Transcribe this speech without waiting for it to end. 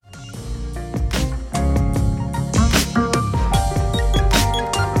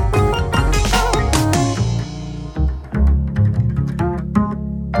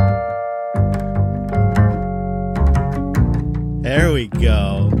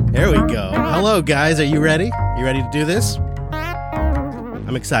There we go. Hello, guys. Are you ready? You ready to do this?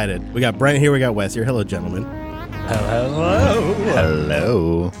 I'm excited. We got Brent here. We got Wes here. Hello, gentlemen. Hello.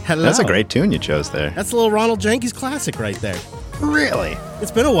 Hello. Hello. That's a great tune you chose there. That's a little Ronald Jenkins classic right there. Really? It's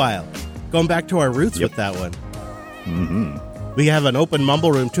been a while. Going back to our roots with that one. Mm-hmm. We have an open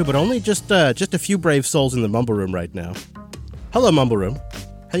Mumble Room, too, but only just a few brave souls in the Mumble Room right now. Hello, Mumble Room.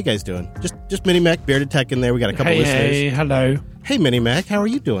 How you guys doing? Just Mini Mac, Bearded Tech in there. We got a couple listeners. Hey, hello. Hey, Mini Mac. How are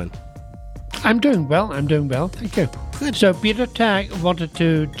you doing? I'm doing well. Thank you. Good. So Peter Tag wanted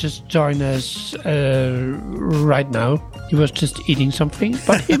to just join us right now. He was just eating something,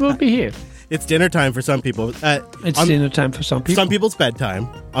 but he will be here. It's dinner time for some people. It's dinner time for some people. Some people's bedtime.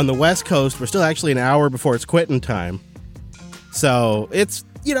 On the West Coast, we're still actually an hour before it's quitting time. So it's,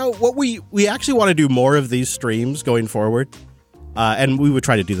 what we actually want to do more of these streams going forward. And we would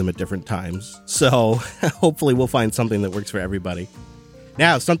try to do them at different times. So hopefully we'll find something that works for everybody.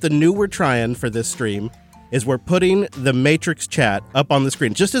 Now, something new we're trying for this stream is we're putting the Matrix chat up on the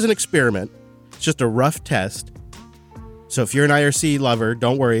screen just as an experiment. It's just a rough test. So if you're an IRC lover,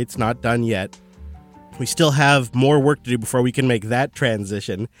 don't worry, it's not done yet. We still have more work to do before we can make that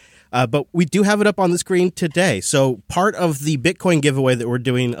transition. But we do have it up on the screen today. So part of the Bitcoin giveaway that we're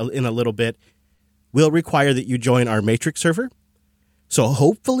doing in a little bit will require that you join our Matrix server. So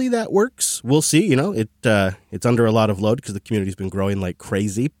hopefully that works. We'll see. It's under a lot of load because the community's been growing like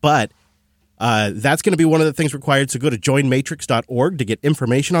crazy. But that's going to be one of the things required. So go to joinmatrix.org to get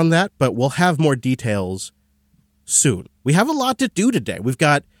information on that. But we'll have more details soon. We have a lot to do today. We've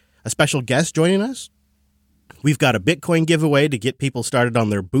got a special guest joining us. We've got a Bitcoin giveaway to get people started on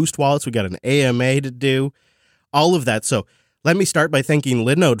their Boost wallets. We've got an AMA to do. All of that. So let me start by thanking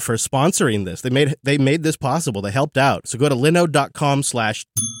Linode for sponsoring this. They made this possible. They helped out. So go to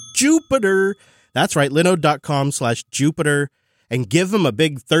linode.com/Jupiter. That's right, linode.com/Jupiter, and give them a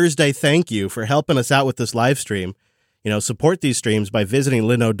big Thursday thank you for helping us out with this live stream. Support these streams by visiting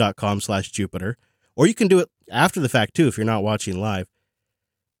linode.com/Jupiter, or you can do it after the fact too if you're not watching live.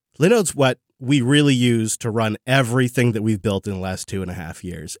 Linode's what we really use to run everything that we've built in the last 2.5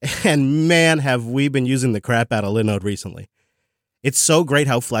 years. And man, have we been using the crap out of Linode recently. It's so great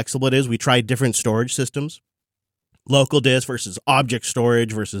how flexible it is. We tried different storage systems, local disk versus object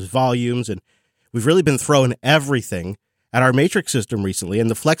storage versus volumes, and we've really been throwing everything at our Matrix system recently,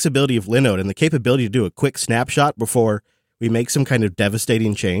 and the flexibility of Linode and the capability to do a quick snapshot before we make some kind of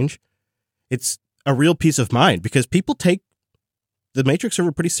devastating change. It's a real peace of mind because people take the Matrix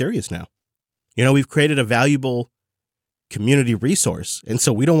server pretty serious now. We've created a valuable community resource, and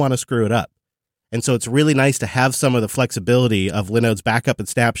so we don't want to screw it up. And so it's really nice to have some of the flexibility of Linode's backup and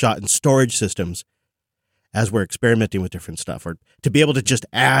snapshot and storage systems as we're experimenting with different stuff, or to be able to just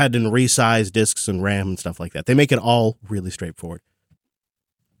add and resize disks and RAM and stuff like that. They make it all really straightforward.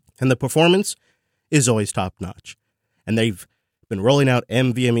 And the performance is always top notch. And they've been rolling out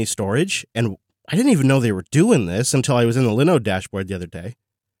NVMe storage, and I didn't even know they were doing this until I was in the Linode dashboard the other day.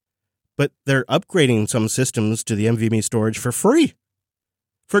 But they're upgrading some systems to the NVMe storage for free.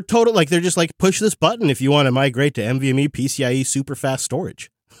 For total, they're just push this button if you want to migrate to NVMe PCIe super fast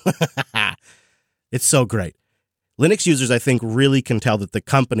storage. It's so great. Linux users, I think, really can tell that the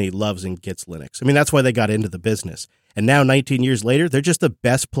company loves and gets Linux. I mean, that's why they got into the business. And now, 19 years later, they're just the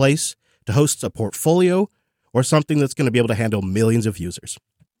best place to host a portfolio or something that's going to be able to handle millions of users.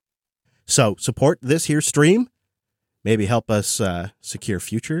 So support this here stream. Maybe help us secure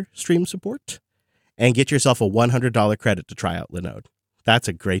future stream support. And get yourself a $100 credit to try out Linode. That's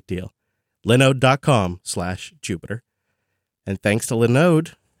a great deal. Linode.com/Jupiter. And thanks to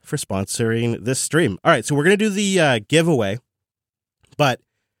Linode for sponsoring this stream. All right, so we're going to do the giveaway. But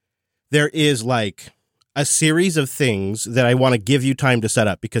there is a series of things that I want to give you time to set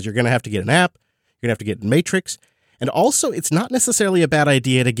up because you're going to have to get an app. You're going to have to get Matrix. And also, it's not necessarily a bad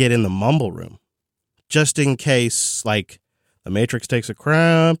idea to get in the Mumble Room. Just in case, the Matrix takes a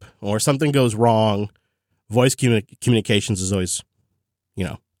crap or something goes wrong. Voice communications is always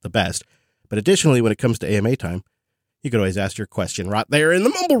the best. But additionally, when it comes to AMA time, you could always ask your question right there in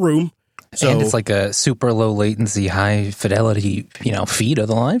the Mumble Room. So, and it's like a super low latency, high fidelity, feed of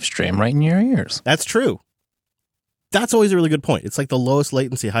the live stream right in your ears. That's true. That's always a really good point. It's like the lowest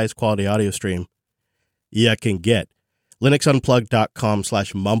latency, highest quality audio stream you can get.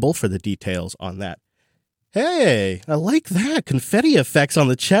 LinuxUnplugged.com/mumble for the details on that. Hey, I like that. Confetti effects on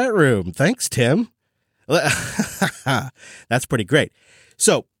the chat room. Thanks, Tim. That's pretty great.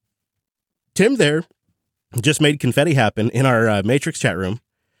 So, Tim there just made confetti happen in our Matrix chat room.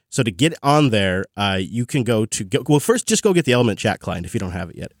 So to get on there, you can first just go get the Element chat client if you don't have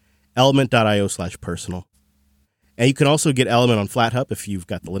it yet. Element.io/personal. And you can also get Element on FlatHub if you've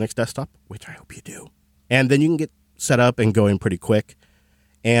got the Linux desktop, which I hope you do. And then you can get set up and going pretty quick.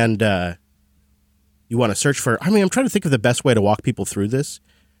 And you want to search for, I'm trying to think of the best way to walk people through this,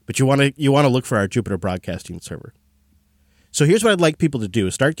 but you want to look for our Jupiter Broadcasting server. So here's what I'd like people to do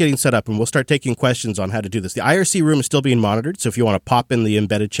is start getting set up, and we'll start taking questions on how to do this. The IRC room is still being monitored, so if you want to pop in the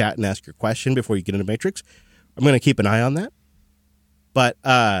embedded chat and ask your question before you get into Matrix, I'm going to keep an eye on that. But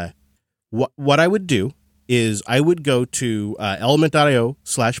what I would do is I would go to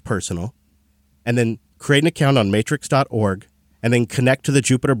element.io/personal and then create an account on matrix.org and then connect to the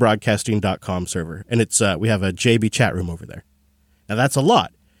jupiterbroadcasting.com server. And it's we have a JB chat room over there. Now, that's a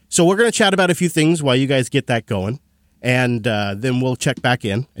lot. So we're going to chat about a few things while you guys get that going. And then we'll check back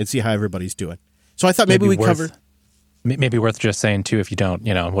in and see how everybody's doing. So I thought maybe we cover... Maybe worth just saying, too, if you don't,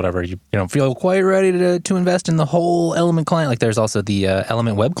 whatever, you don't feel quite ready to invest in the whole Element client. Like there's also the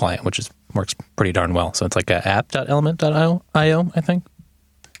Element web client, which works pretty darn well. So it's like app.element.io, I think.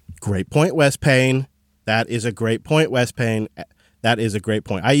 Great point, Wes Payne. That is a great point, Wes Payne. That is a great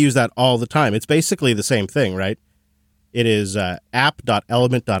point. I use that all the time. It's basically the same thing, right? It is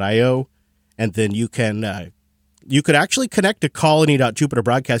app.element.io, and then you can... you could actually connect to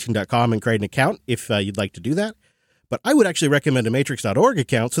colony.jupiterbroadcasting.com and create an account if you'd like to do that. But I would actually recommend a matrix.org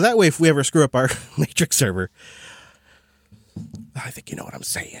account, so that way if we ever screw up our Matrix server, I think you know what I'm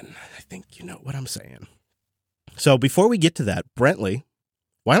saying. So before we get to that, Brentley,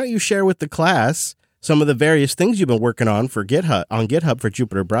 why don't you share with the class some of the various things you've been working on for GitHub for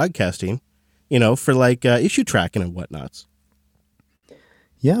Jupiter Broadcasting, for like issue tracking and whatnots.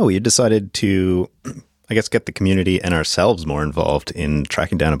 Yeah, we decided to... I guess get the community and ourselves more involved in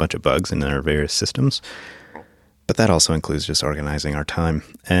tracking down a bunch of bugs in our various systems. But that also includes just organizing our time.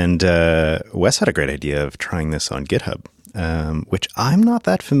 And Wes had a great idea of trying this on GitHub, which I'm not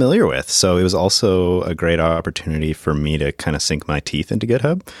that familiar with. So it was also a great opportunity for me to kind of sink my teeth into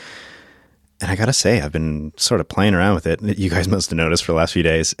GitHub. And I got to say, I've been sort of playing around with it. You guys must have noticed for the last few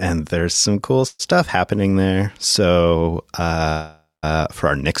days. And there's some cool stuff happening there. So... for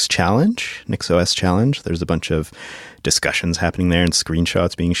our Nix OS challenge, there's a bunch of discussions happening there and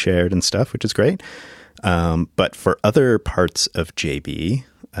screenshots being shared and stuff, which is great. But for other parts of JB,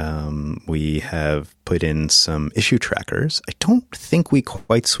 we have put in some issue trackers. I don't think we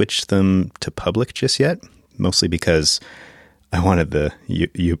quite switched them to public just yet, mostly because I wanted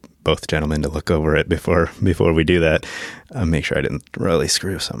you both gentlemen to look over it before we do that. Make sure I didn't really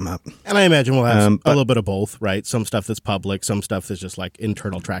screw something up. And I imagine we'll have a little bit of both, right? Some stuff that's public, some stuff that's just like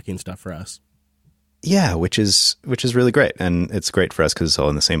internal tracking stuff for us. Yeah, which is really great. And it's great for us because it's all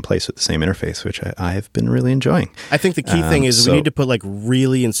in the same place with the same interface, which I've been really enjoying. I think the key thing is we need to put like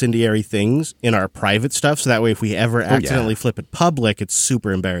really incendiary things in our private stuff. So that way, if we ever accidentally flip it public, it's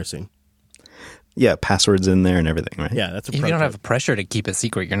super embarrassing. Yeah, passwords in there and everything, right? Yeah, that's a If you don't have the pressure to keep it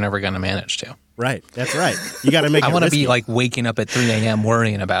secret, you're never going to manage to. Right, that's right. You got to make it I want to risky. be like waking up at 3 a.m.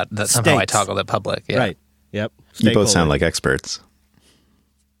 worrying about that somehow I toggled it public. Yeah. Right, yep. You both sound like experts.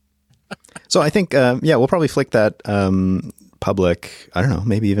 So I think, we'll probably flick that public, I don't know,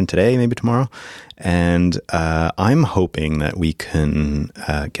 maybe even today, maybe tomorrow. And I'm hoping that we can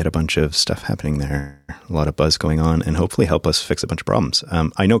get a bunch of stuff happening there, a lot of buzz going on, and hopefully help us fix a bunch of problems.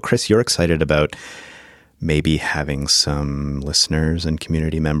 I know, Chris, you're excited about maybe having some listeners and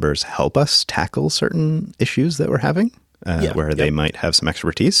community members help us tackle certain issues that we're having, where they might have some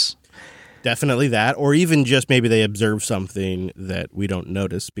expertise. Definitely that, or even just maybe they observe something that we don't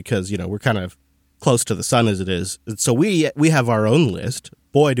notice because, we're kind of close to the sun as it is. So we have our own list.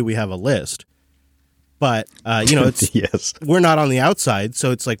 Boy, do we have a list. But, it's yes. We're not on the outside,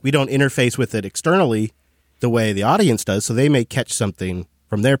 so it's like we don't interface with it externally the way the audience does, so they may catch something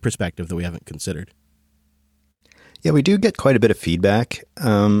from their perspective that we haven't considered. Yeah, we do get quite a bit of feedback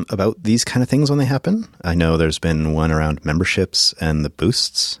about these kind of things when they happen. I know there's been one around memberships and the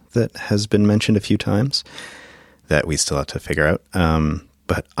boosts that has been mentioned a few times that we still have to figure out.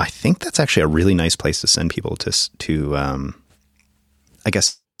 But I think that's actually a really nice place to send people to I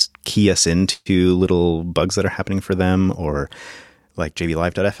guess, key us into little bugs that are happening for them, or like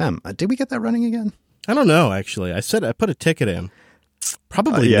jblive.fm. Did we get that running again? I don't know, actually. I put a ticket in.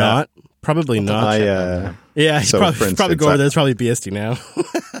 Probably not. Probably not. So probably go over there. It's probably BSD now.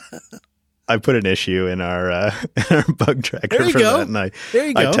 I put an issue in our bug tracker there you for go. that,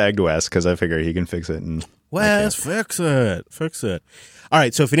 and I tagged Wes because I figure he can fix it. And Wes, fix it. All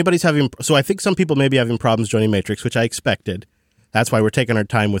right, so if anybody's so I think some people may be having problems joining Matrix, which I expected. That's why we're taking our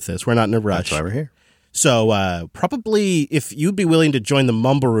time with this. We're not in a rush. That's why we're here. So probably if you'd be willing to join the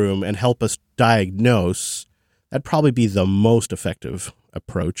Mumble Room and help us diagnose, that'd probably be the most effective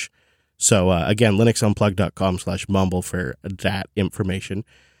approach. So again, linuxunplug.com/mumble for that information.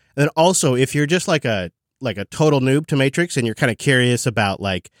 And then also, if you're just like a total noob to Matrix and you're kind of curious about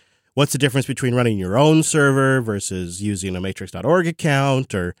like what's the difference between running your own server versus using a matrix.org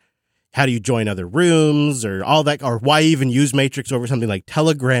account, or how do you join other rooms, or all that, or why even use Matrix over something like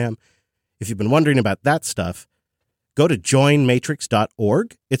Telegram? If you've been wondering about that stuff, go to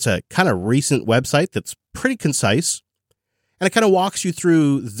joinmatrix.org. It's a kind of recent website that's pretty concise, and it kind of walks you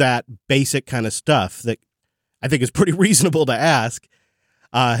through that basic kind of stuff that I think is pretty reasonable to ask.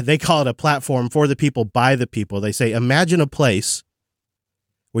 They call it a platform for the people, by the people. They say, imagine a place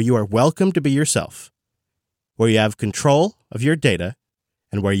where you are welcome to be yourself, where you have control of your data,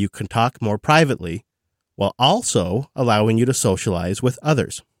 and where you can talk more privately while also allowing you to socialize with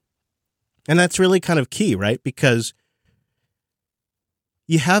others. And that's really kind of key, right? Because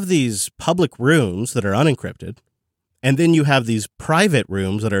you have these public rooms that are unencrypted, and then you have these private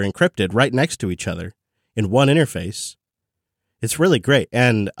rooms that are encrypted right next to each other in one interface. It's really great.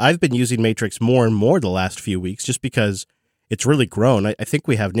 And I've been using Matrix more and more the last few weeks just because it's really grown. I think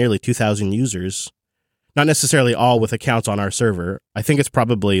we have nearly 2,000 users, not necessarily all with accounts on our server. I think it's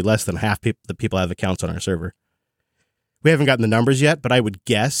probably less than half the people have accounts on our server. We haven't gotten the numbers yet, but I would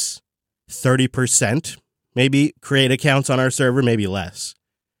guess 30% maybe create accounts on our server, maybe less.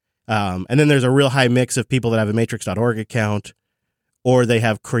 And then there's a real high mix of people that have a matrix.org account, or they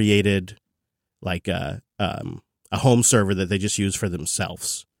have created like a home server that they just use for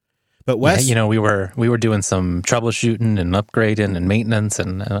themselves. But Wes, yeah, we were doing some troubleshooting and upgrading and maintenance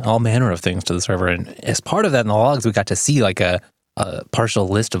and all manner of things to the server. And as part of that in the logs, we got to see like a partial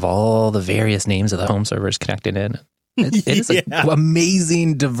list of all the various names of the home servers connected in. It is an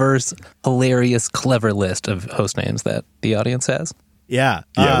amazing, diverse, hilarious, clever list of host names that the audience has. Yeah.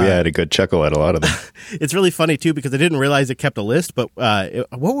 Yeah, we had a good chuckle at a lot of them. It's really funny, too, because I didn't realize it kept a list. But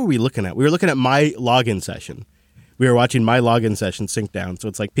what were we looking at? We were looking at my login session. We were watching my login session sync down. So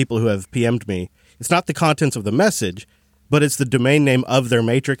it's like people who have PM'd me. It's not the contents of the message, but it's the domain name of their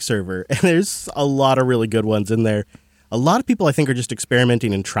Matrix server. And there's a lot of really good ones in there. A lot of people, I think, are just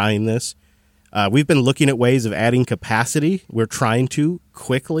experimenting and trying this. We've been looking at ways of adding capacity. We're trying to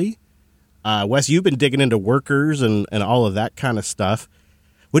quickly. Wes, you've been digging into workers and all of that kind of stuff.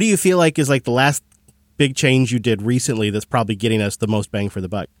 What do you feel like is like the last big change you did recently that's probably getting us the most bang for the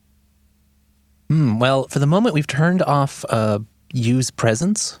buck? Well, for the moment, we've turned off use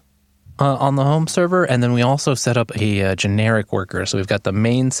presence on the home server, and then we also set up a generic worker. So we've got the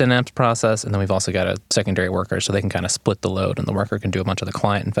main Synapse process, and then we've also got a secondary worker, so they can kind of split the load, and the worker can do a bunch of the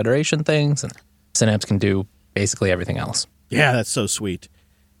client and federation things, and Synapse can do basically everything else. Yeah, that's so sweet.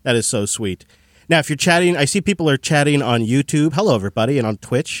 That is so sweet. Now, if you're chatting, I see people are chatting on YouTube. Hello, everybody, and on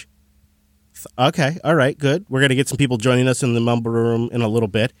Twitch. Okay, all right, good. We're going to get some people joining us in the Mumble Room in a little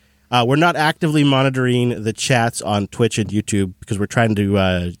bit. We're not actively monitoring the chats on Twitch and YouTube because we're trying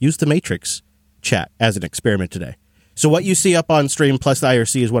to use the Matrix chat as an experiment today. So what you see up on stream plus the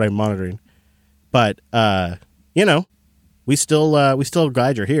IRC is what I'm monitoring. But, we still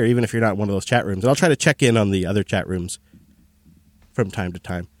glad you're here, even if you're not in one of those chat rooms. And I'll try to check in on the other chat rooms from time to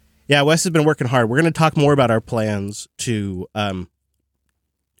time. Yeah, Wes has been working hard. We're going to talk more about our plans to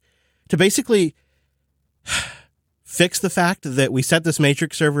basically fix the fact that we set this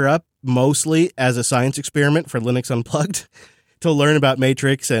Matrix server up mostly as a science experiment for Linux Unplugged to learn about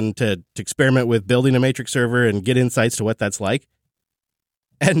Matrix and to experiment with building a Matrix server and get insights to what that's like.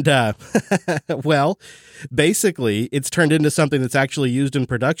 And, well, basically, it's turned into something that's actually used in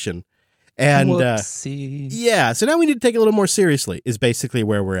production. And, yeah, so now we need to take it a little more seriously is basically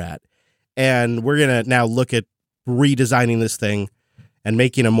where we're at. And we're going to now look at redesigning this thing and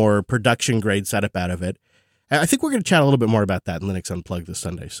making a more production-grade setup out of it. I think we're going to chat a little bit more about that in Linux Unplugged this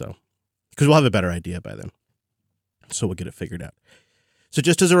Sunday, so because we'll have a better idea by then. So we'll get it figured out. So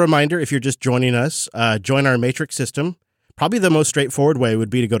just as a reminder, if you're just joining us, join our Matrix system. Probably the most straightforward way would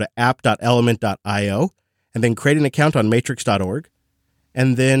be to go to app.element.io and then create an account on matrix.org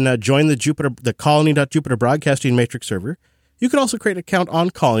and then join the colony.jupiter Broadcasting Matrix server. You could also create an account on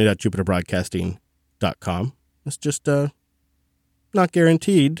colony.jupiterbroadcasting.com. It's just not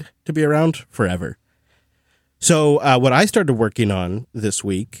guaranteed to be around forever. So what I started working on this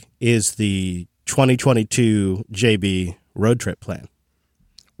week is the 2022 JB road trip plan.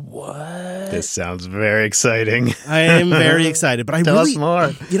 What? This sounds very exciting. I am very excited, but Tell us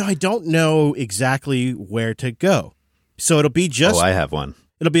more. I don't know exactly where to go. So it'll be just... I have one.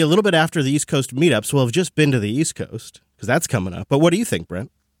 It'll be a little bit after the East Coast meetups. We'll have just been to the East Coast because that's coming up. But what do you think,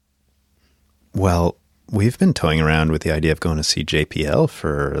 Brent? Well, we've been toying around with the idea of going to see JPL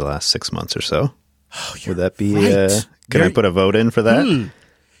for the last 6 months or so. Oh, would that be... right. Can I put a vote in for that?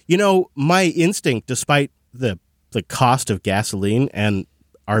 You know, my instinct, despite the cost of gasoline and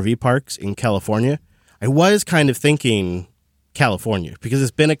RV parks in California, I was kind of thinking California because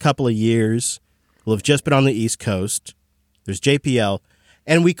it's been a couple of years. We'll have just been on the East Coast. There's JPL,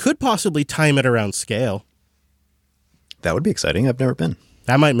 and we could possibly time it around scale. That would be exciting. I've never been.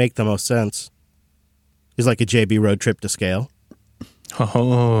 That might make the most sense. It's like a JB road trip to scale.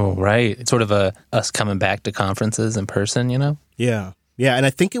 Oh, right. It's sort of us coming back to conferences in person, you know? Yeah. Yeah, and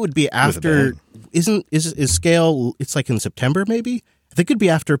I think it would be after is scale, it's like in September maybe? I think it'd be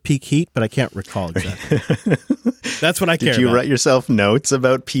after peak heat, but I can't recall exactly. That's what I care about. Did you write yourself notes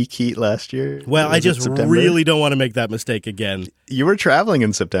about peak heat last year? Well, I just really don't want to make that mistake again. You were traveling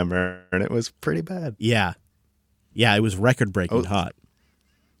in September, and it was pretty bad. Yeah. Yeah, it was record-breaking hot.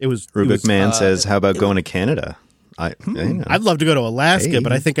 It was. Rubik Man says, how about going to Canada? I'd love to go to Alaska,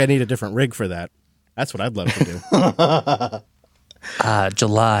 but I think I need a different rig for that. That's what I'd love to do.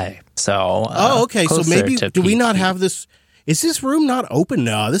 July. So. Okay. So maybe do we not have this? Is this room not open?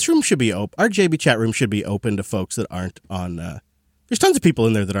 No, this room should be open. Our JB chat room should be open to folks that aren't on. There's tons of people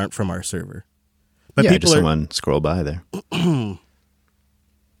in there that aren't from our server. But yeah, just someone scroll by there.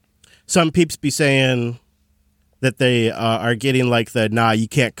 Some peeps be saying that they are getting like the "nah, you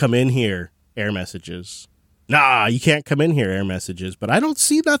can't come in here" error messages. Nah, you can't come in here error messages. But I don't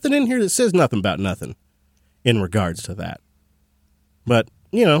see nothing in here that says nothing about nothing in regards to that. But,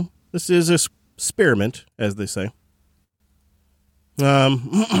 you know, this is an experiment, as they say.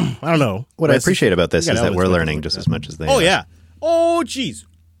 I don't know. What I appreciate about this is that we're learning just as much as they are. Oh, yeah. Oh, geez.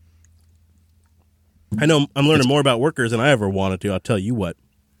 I know I'm learning more about workers than I ever wanted to. I'll tell you what.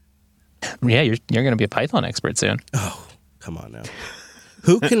 Yeah, you're going to be a Python expert soon. Oh, come on now.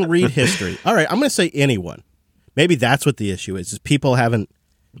 Who can read history? All right, I'm going to say anyone. Maybe that's what the issue is people haven't,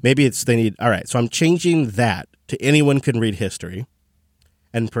 maybe it's they need, all right, so I'm changing that to anyone can read history,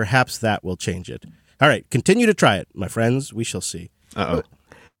 and perhaps that will change it. All right, continue to try it, my friends. We shall see. Uh-oh.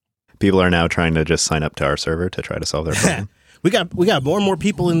 People are now trying to just sign up to our server to try to solve their problem. We got more and more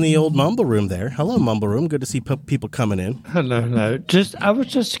people in the old Mumble Room there. Hello, Mumble Room. Good to see people coming in. Hello. I was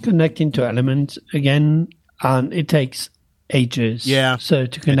just connecting to Element again, and it takes ages. Yeah. So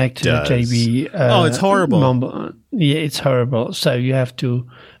to connect to JB. It's horrible. Mumble, yeah, it's horrible. So you have to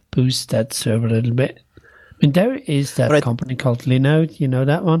boost that server a little bit. I mean, there is that company called Linode. You know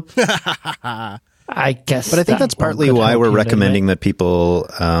that one? I guess. But I think that's partly why we're recommending that people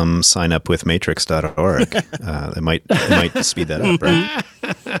sign up with matrix.org. It might speed that up, right?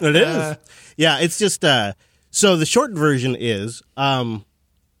 It is. Yeah, it's just so the short version is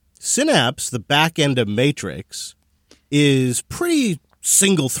Synapse, the back end of Matrix, is pretty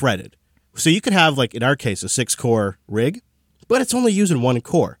single-threaded. So you could have, like in our case, a 6-core rig, but it's only using 1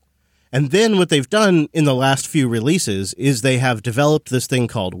 core. And then what they've done in the last few releases is they have developed this thing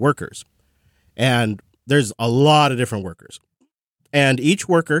called workers. And there's a lot of different workers. And each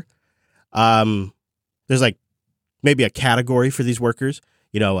worker, there's like maybe a category for these workers,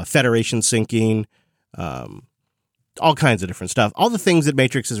 you know, a federation syncing, all kinds of different stuff, all the things that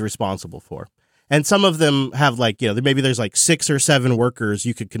Matrix is responsible for. And some of them have like, you know, maybe there's like 6 or 7 workers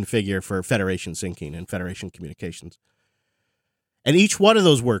you could configure for federation syncing and federation communications. And each one of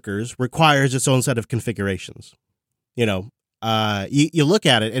those workers requires its own set of configurations. You know, you look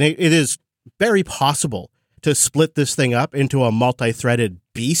at it and it is very possible to split this thing up into a multi-threaded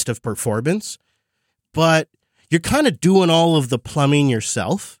beast of performance, but you're kind of doing all of the plumbing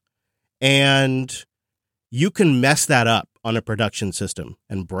yourself, and you can mess that up on a production system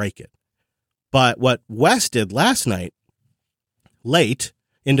and break it. But what Wes did last night, late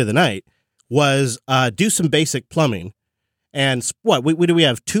into the night, was do some basic plumbing. And what, do we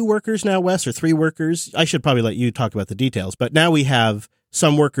have 2 workers now, Wes, or 3 workers? I should probably let you talk about the details, but now we have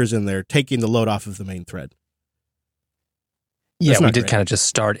some workers in there taking the load off of the main thread. Yeah, we did kind of just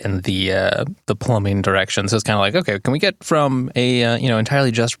start in the plumbing direction. So it's kind of like, okay, can we get from a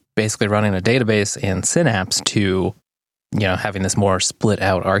entirely just basically running a database in Synapse to having this more split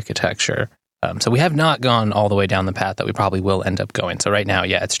out architecture? So we have not gone all the way down the path that we probably will end up going. So right now,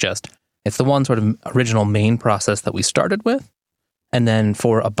 yeah, it's the one sort of original main process that we started with, and then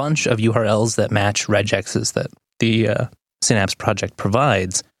for a bunch of URLs that match regexes that the Synapse project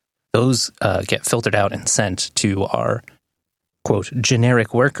provides, those get filtered out and sent to our, quote,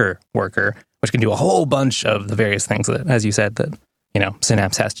 generic worker, which can do a whole bunch of the various things that, as you said, that,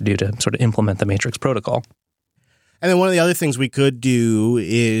 Synapse has to do to sort of implement the Matrix protocol. And then one of the other things we could do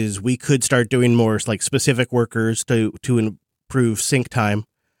is we could start doing more like specific workers to improve sync time,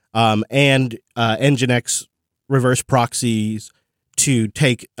 and Nginx reverse proxies to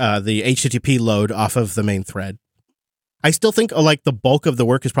take the HTTP load off of the main thread. I still think like the bulk of the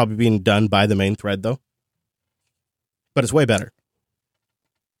work is probably being done by the main thread, though. But it's way better.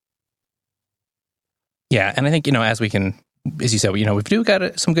 Yeah, and I think, as we can, as you said, we've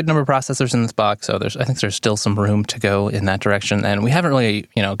got some good number of processors in this box, so I think there's still some room to go in that direction, and we haven't really,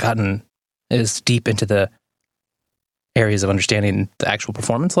 gotten as deep into the areas of understanding the actual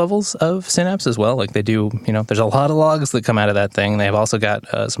performance levels of Synapse as well. Like they do, there's a lot of logs that come out of that thing. They've also got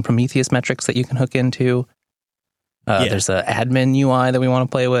some Prometheus metrics that you can hook into. There's an admin UI that we want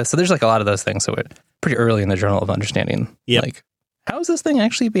to play with. So there's like a lot of those things. So we're pretty early in the journal of understanding. Yep. Like, how does this thing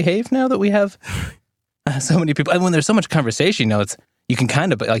actually behave now that we have so many people? And when there's so much conversation, you can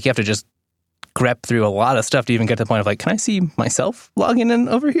kind of, like, you have to just grep through a lot of stuff to even get to the point of like, can I see myself logging in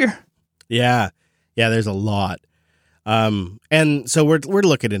over here? Yeah. Yeah, there's a lot. And so we're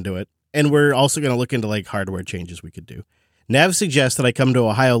looking into it, and we're also going to look into like hardware changes we could do. Nev suggests that I come to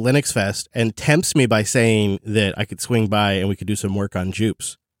Ohio Linux Fest and tempts me by saying that I could swing by and we could do some work on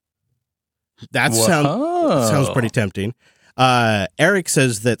Jupes. That sounds pretty tempting. Eric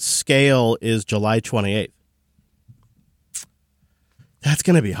says that Scale is July 28th. That's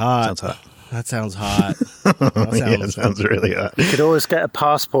going to be hot. Sounds hot. That sounds hot. That sounds really hot. You could always get a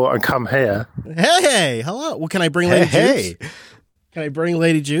passport and come here. Hey, hello. Well, can I bring Lady Jupes? Can I bring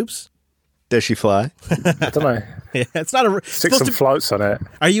Lady Jupes? Does she fly? I don't know. Yeah, it's not a... Stick some floats on it.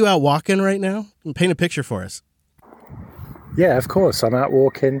 Are you out walking right now? Paint a picture for us. Yeah, of course. I'm out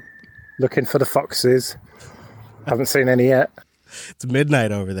walking, looking for the foxes. Haven't seen any yet. It's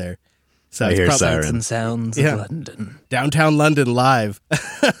midnight over there. So I hear sirens and sounds of London. Downtown London live.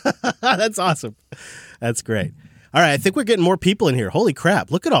 That's awesome. That's great. All right, I think we're getting more people in here. Holy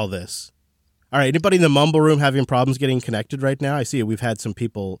crap, look at all this. All right, anybody in the Mumble Room having problems getting connected right now? I see we've had some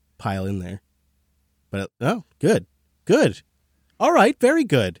people pile in there. But, good. Good. All right, very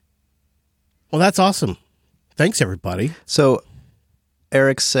good. Well, that's awesome. Thanks, everybody. So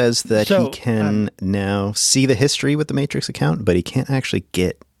Eric says that he can now see the history with the Matrix account, but he can't actually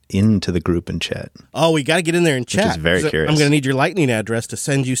get into the group and chat. Oh, we got to get in there and chat. Which is very curious. I'm going to need your Lightning address to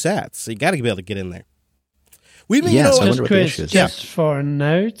send you sats. So you got to be able to get in there. So I wonder what the issue is. Just for a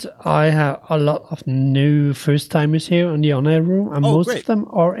note, I have a lot of new first-timers here on the on-air room, and most of them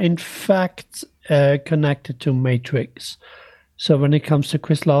are, in fact, connected to Matrix. So when it comes to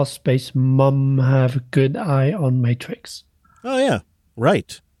Chris Last Space, Mum have a good eye on Matrix. Oh, yeah.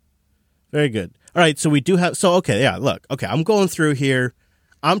 Right. Very good. All right, so we do have... So, okay, yeah, look. Okay, I'm going through here.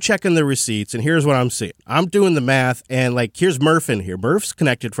 I'm checking the receipts, and here's what I'm seeing. I'm doing the math, and, like, here's Murph in here. Murph's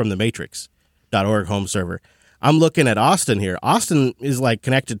connected from the matrix.org home server. I'm looking at Austin here. Austin is, like,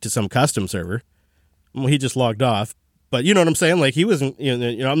 connected to some custom server. Well, he just logged off. But you know what I'm saying? Like, he wasn't...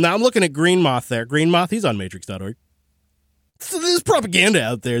 now I'm looking at Green Moth there. Green Moth, he's on matrix.org. So there's propaganda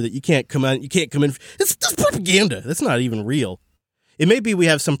out there that you can't come in. It's propaganda. That's not even real. It may be we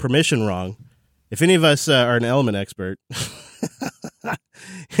have some permission wrong. If any of us are an Element expert...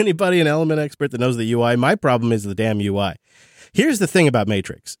 Anybody an Element expert that knows the UI? My problem is the damn UI. Here's the thing about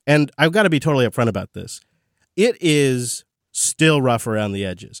Matrix, and I've got to be totally upfront about this. It is still rough around the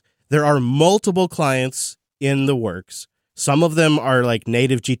edges. There are multiple clients in the works. Some of them are like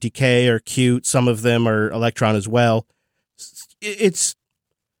native GTK or Qt. Some of them are Electron as well. It's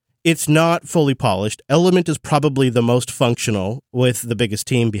not fully polished. Element is probably the most functional with the biggest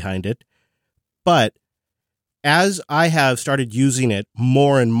team behind it. But as I have started using it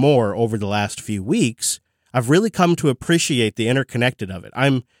more and more over the last few weeks, I've really come to appreciate the interconnected of it.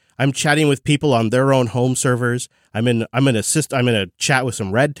 I'm chatting with people on their own home servers. I'm in a chat with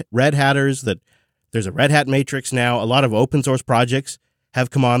some Red Hatters that there's a Red Hat Matrix now. A lot of open source projects have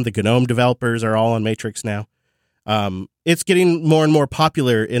come on. The GNOME developers are all on Matrix now. It's getting more and more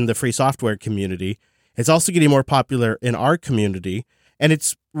popular in the free software community. It's also getting more popular in our community, and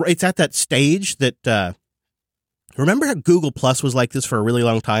it's at that stage that. Remember how Google Plus was like this for a really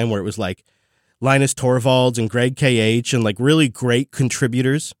long time, where it was like Linus Torvalds and Greg KH and like really great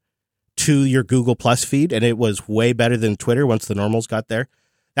contributors to your Google Plus feed, and it was way better than Twitter once the normals got there?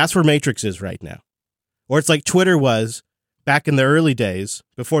 That's where Matrix is right now. Or it's like Twitter was back in the early days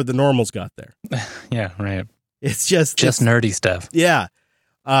before the normals got there. Yeah, right. It's just nerdy stuff. Yeah.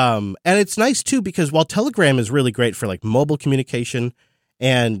 And it's nice too, because while Telegram is really great for like mobile communication,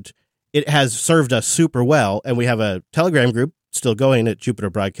 and it has served us super well, and we have a Telegram group still going at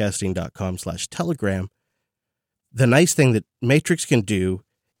jupiterbroadcasting.com/Telegram. The nice thing that Matrix can do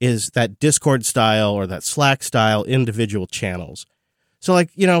is that Discord style or that Slack style individual channels. So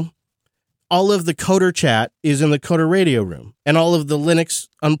like, all of the Coder chat is in the Coder radio room, and all of the Linux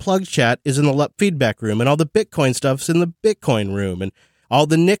Unplugged chat is in the LUP feedback room, and all the Bitcoin stuff's in the Bitcoin room, and all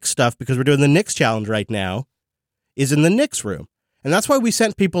the Nix stuff, because we're doing the Nix challenge right now, is in the Nix room. And that's why we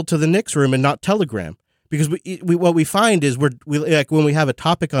sent people to the Nix room and not Telegram. Because what we find is we like when we have a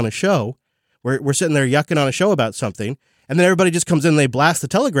topic on a show, we're sitting there yucking on a show about something, and then everybody just comes in and they blast the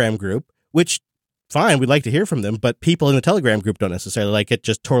Telegram group, which, fine, we'd like to hear from them, but people in the Telegram group don't necessarily like it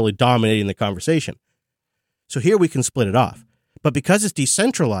just totally dominating the conversation. So here we can split it off. But because it's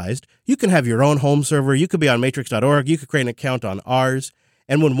decentralized, you can have your own home server, you could be on matrix.org, you could create an account on ours,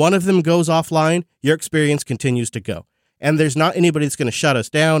 and when one of them goes offline, your experience continues to go. And there's not anybody that's going to shut us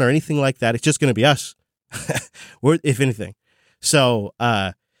down or anything like that. It's just going to be us, if anything. So,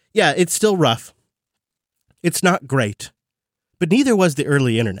 yeah, it's still rough. It's not great. But neither was the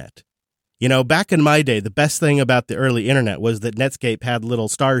early internet. You know, back in my day, the best thing about the early internet was that Netscape had little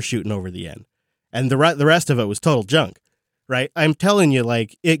stars shooting over the end. And the rest of it was total junk, right? I'm telling you,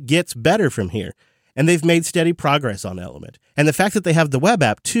 like, it gets better from here. And they've made steady progress on Element. And the fact that they have the web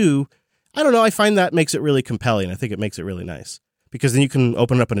app, too, I don't know, I find that makes it really compelling. I think it makes it really nice. Because then you can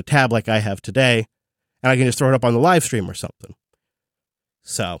open it up in a tab like I have today, and I can just throw it up on the live stream or something.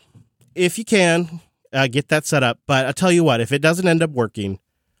 So, if you can, get that set up. But I'll tell you what, if it doesn't end up working,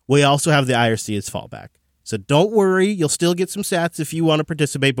 we also have the IRC as fallback. So don't worry, you'll still get some sats if you want to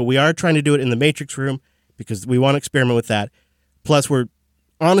participate, but we are trying to do it in the Matrix room because we want to experiment with that. Plus,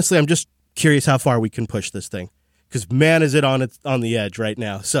 honestly, I'm just curious how far we can push this thing. Because, man, is it on the edge right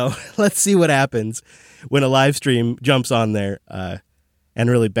now. So let's see what happens when a live stream jumps on there and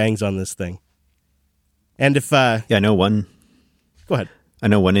really bangs on this thing. And if... I know one... Go ahead. I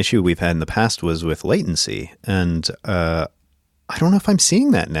know one issue we've had in the past was with latency, and I don't know if I'm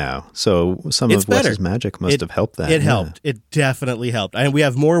seeing that now. So some of Wes's magic must have helped that. It helped. It definitely helped. And we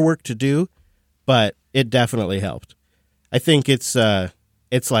have more work to do, but it definitely helped. I think it's one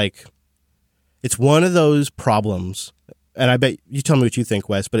of those problems, and I bet you tell me what you think,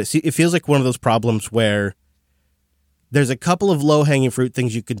 Wes, but it feels like one of those problems where there's a couple of low-hanging fruit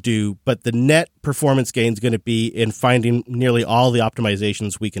things you could do, but the net performance gain is going to be in finding nearly all the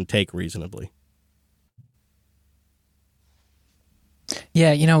optimizations we can take reasonably.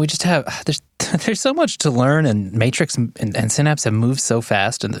 Yeah, you know, we just have there's so much to learn, and Matrix and Synapse have moved so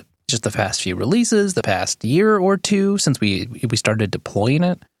fast in just the past few releases, the past year or two since we started deploying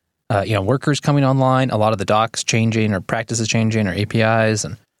it. You know, workers coming online, a lot of the docs changing, or practices changing, or APIs,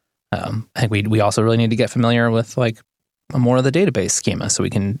 and I think we also really need to get familiar with like more of the database schema, so we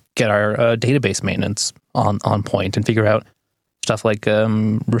can get our database maintenance on point and figure out stuff like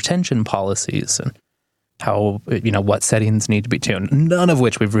retention policies and how, you know, what settings need to be tuned. None of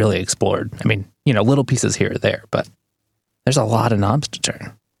which we've really explored. I mean, you know, little pieces here or there, but there's a lot of knobs to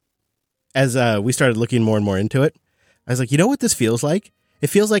turn. As we started looking more and more into it, I was like, you know what this feels like? It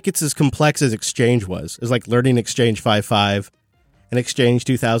feels like it's as complex as Exchange was. It's like learning Exchange 5.5 and Exchange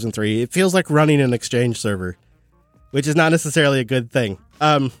 2003. It feels like running an Exchange server, which is not necessarily a good thing.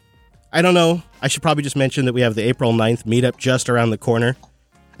 I don't know. I should probably just mention that we have the April 9th meetup just around the corner.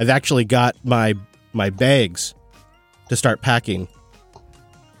 I've actually got my bags to start packing.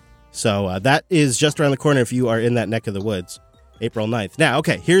 So that is just around the corner if you are in that neck of the woods. April 9th. Now,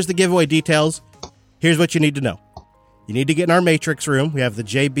 okay, here's the giveaway details. Here's what you need to know. You need to get in our Matrix room. We have the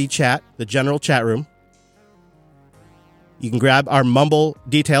JB chat, the general chat room. You can grab our Mumble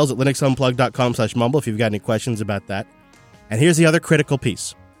details at linuxunplug.com/mumble if you've got any questions about that. And here's the other critical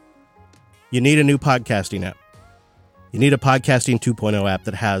piece. You need a new podcasting app. You need a podcasting 2.0 app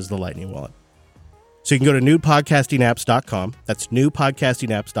that has the Lightning Wallet. So you can go to newpodcastingapps.com. That's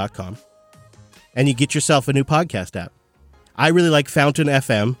newpodcastingapps.com. And you get yourself a new podcast app. I really like Fountain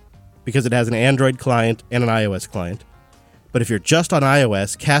FM because it has an Android client and an iOS client. But if you're just on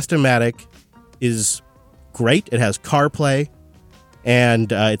iOS, Cast-O-Matic is great. It has CarPlay,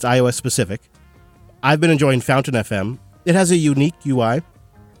 and it's iOS specific. I've been enjoying Fountain FM. It has a unique UI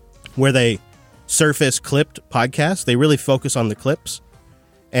where they surface clipped podcasts. They really focus on the clips.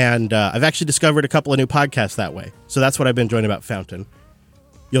 And I've actually discovered a couple of new podcasts that way. So that's what I've been enjoying about Fountain.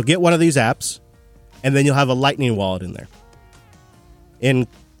 You'll get one of these apps, and then you'll have a Lightning Wallet in there. In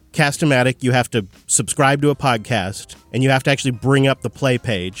Cast-O-Matic, you have to subscribe to a podcast, and you have to actually bring up the play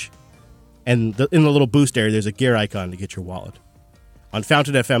page. And in the little boost area, there's a gear icon to get your wallet. On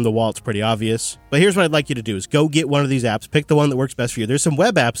Fountain FM, the wallet's pretty obvious. But here's what I'd like you to do is go get one of these apps. Pick the one that works best for you. There's some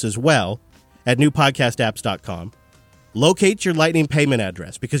web apps as well at newpodcastapps.com. Locate your Lightning payment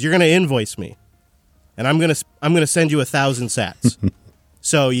address because you're going to invoice me. And I'm going to send you 1,000 sats.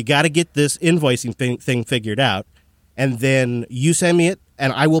 So you got to get this invoicing thing figured out. And then you send me it,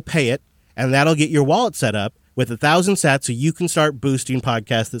 and I will pay it. And that'll get your wallet set up with 1,000 sats so you can start boosting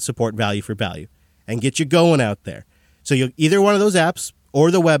podcasts that support value for value and get you going out there. So either one of those apps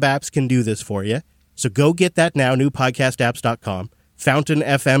or the web apps can do this for you. So go get that now, newpodcastapps.com. Fountain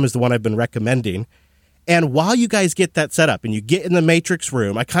FM is the one I've been recommending. And while you guys get that set up and you get in the Matrix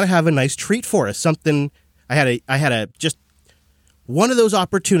room, I kind of have a nice treat for us. Something I had a just one of those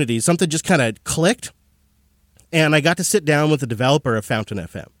opportunities, something just kind of clicked. And I got to sit down with the developer of Fountain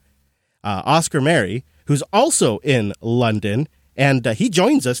FM, Oscar Mary, who's also in London, and he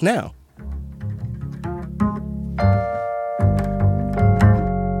joins us now.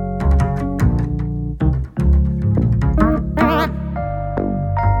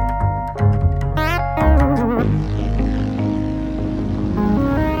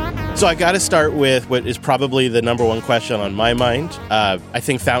 So I got to start with what is probably the number one question on my mind. I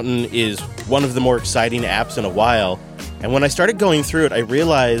think Fountain is one of the more exciting apps in a while. And when I started going through it, I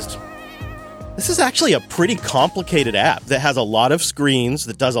realized this is actually a pretty complicated app that has a lot of screens,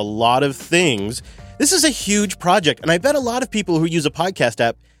 that does a lot of things. This is a huge project. And I bet a lot of people who use a podcast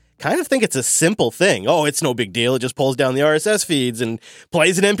app kind of think it's a simple thing. Oh, it's no big deal. It just pulls down the RSS feeds and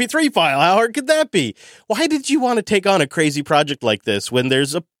plays an MP3 file. How hard could that be? Why did you want to take on a crazy project like this when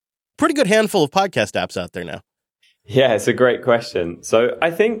there's a pretty good handful of podcast apps out there now? Yeah, it's a great question. So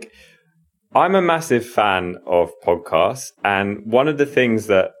I think I'm a massive fan of podcasts. And one of the things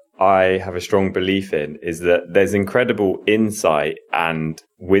that I have a strong belief in is that there's incredible insight and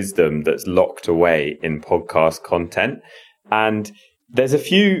wisdom that's locked away in podcast content. And there's a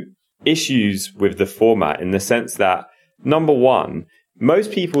few issues with the format in the sense that, number one,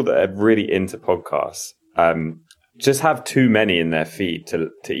 most people that are really into podcasts, just have too many in their feed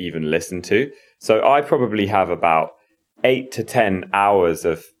to even listen to. So I probably have about 8 to 10 hours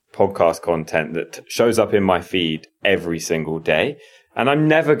of podcast content that shows up in my feed every single day. And I'm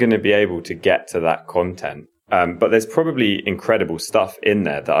never going to be able to get to that content. But there's probably incredible stuff in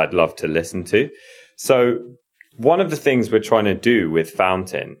there that I'd love to listen to. So one of the things we're trying to do with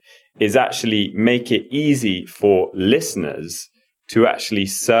Fountain is actually make it easy for listeners to actually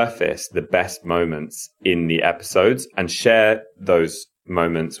surface the best moments in the episodes and share those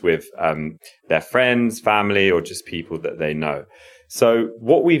moments with their friends, family, or just people that they know. So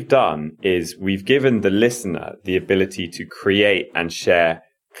what we've done is we've given the listener the ability to create and share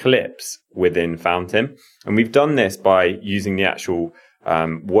clips within Fountain. And we've done this by using the actual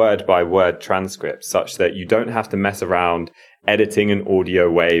word by word transcript, such that you don't have to mess around editing an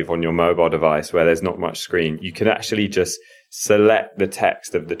audio wave on your mobile device where there's not much screen. You can actually just select the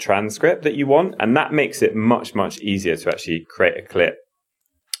text of the transcript that you want, and that makes it much, much easier to actually create a clip.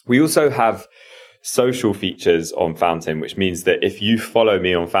 We also have social features on Fountain, which means that if you follow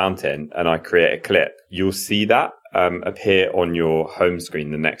me on Fountain and I create a clip, you'll see that appear on your home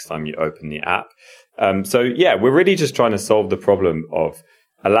screen the next time you open the app. So yeah, we're really just trying to solve the problem of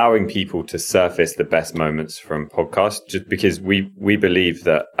allowing people to surface the best moments from podcasts, just because we believe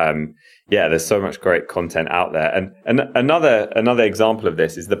that, there's so much great content out there. And another example of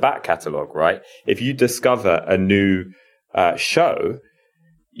this is the back catalog, right? If you discover a new show,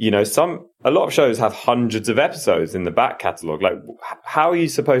 a lot of shows have hundreds of episodes in the back catalog. Like, how are you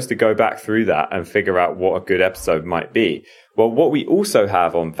supposed to go back through that and figure out what a good episode might be? Well, what we also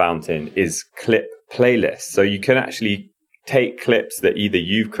have on Fountain is clip playlists. So you can actually take clips that either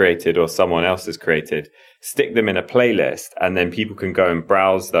you've created or someone else has created, stick them in a playlist, and then people can go and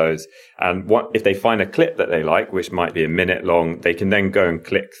browse those. And if they find a clip that they like, which might be a minute long, they can then go and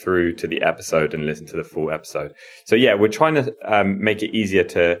click through to the episode and listen to the full episode. So yeah, we're trying to make it easier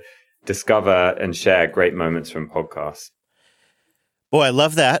to discover and share great moments from podcasts. Boy, I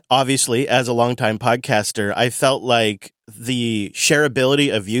love that. Obviously, as a longtime podcaster, I felt like the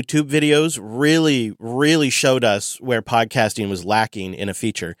shareability of YouTube videos really, really showed us where podcasting was lacking in a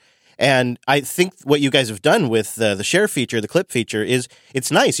feature. And I think what you guys have done with the share feature, the clip feature, is it's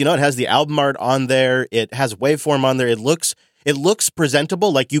nice. It has the album art on there. It has waveform on there. It looks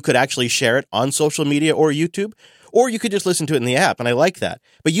presentable, like you could actually share it on social media or YouTube, or you could just listen to it in the app. And I like that.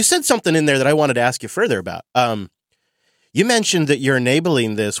 But you said something in there that I wanted to ask you further about. You mentioned that you're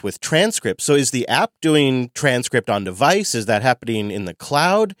enabling this with transcript. So is the app doing transcript on device? Is that happening in the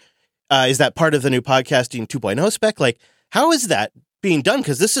cloud? Is that part of the new podcasting 2.0 spec? Like, how is that being done?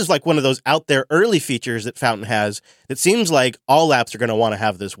 Because this is like one of those out there early features that Fountain has that seems like all apps are going to want to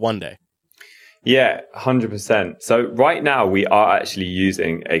have this one day. Yeah, 100%. So right now we are actually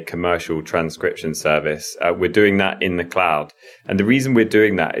using a commercial transcription service. We're doing that in the cloud. And the reason we're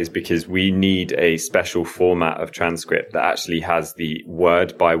doing that is because we need a special format of transcript that actually has the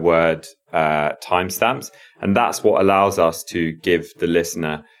word by word timestamps. And that's what allows us to give the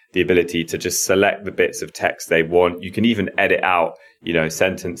listener the ability to just select the bits of text they want. You can even edit out,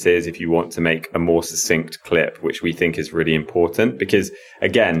 sentences if you want to make a more succinct clip, which we think is really important because,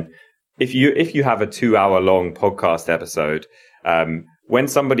 again, if you have a 2-hour long podcast episode, when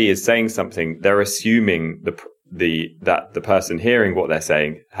somebody is saying something, they're assuming that the person hearing what they're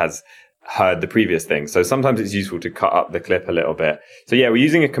saying has heard the previous thing. So sometimes it's useful to cut up the clip a little bit. So yeah, we're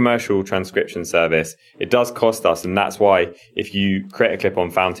using a commercial transcription service. It does cost us, and that's why if you create a clip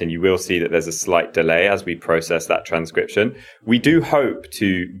on Fountain, you will see that there's a slight delay as we process that transcription. We do hope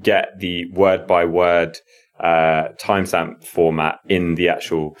to get the word by word timestamp format in the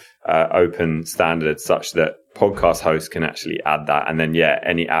actual open standard, such that podcast hosts can actually add that, and then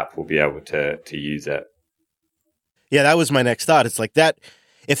any app will be able to use it. Yeah, that was my next thought. It's like that.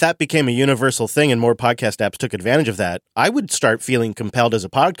 If that became a universal thing and more podcast apps took advantage of that, I would start feeling compelled as a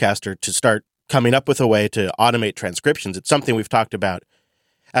podcaster to start coming up with a way to automate transcriptions. It's something we've talked about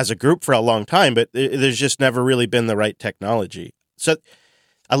as a group for a long time, but there's just never really been the right technology. So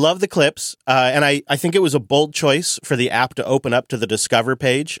I love the clips, and I think it was a bold choice for the app to open up to the Discover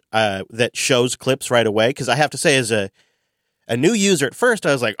page that shows clips right away, because I have to say, as a new user at first,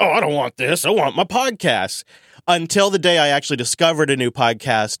 I was like, oh, I don't want this. I want my podcasts. Until the day I actually discovered a new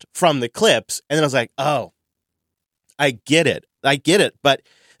podcast from the clips. And then I was like, oh, I get it. But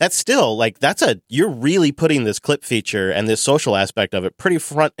that's still you're really putting this clip feature and this social aspect of it pretty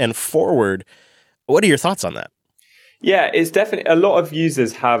front and forward. What are your thoughts on that? Yeah, it's definitely, a lot of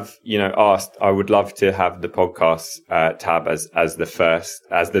users have, asked, I would love to have the podcast tab as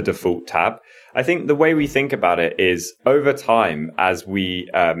the default tab. I think the way we think about it is over time, as we,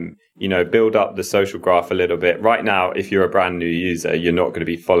 build up the social graph a little bit. Right now, if you're a brand new user, you're not going to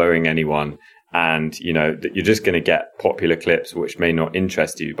be following anyone, and, you're just going to get popular clips which may not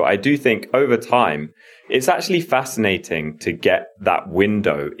interest you. But I do think over time, it's actually fascinating to get that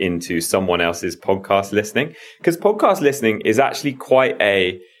window into someone else's podcast listening, because podcast listening is actually quite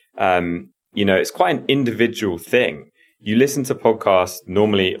it's quite an individual thing. You listen to podcasts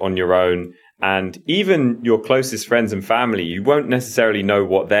normally on your own, and even your closest friends and family, you won't necessarily know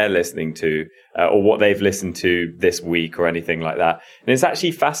what they're listening to or what they've listened to this week or anything like that. And it's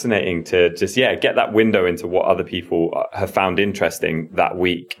actually fascinating to just, get that window into what other people have found interesting that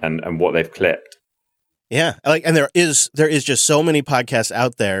week and what they've clipped. Yeah, and there is just so many podcasts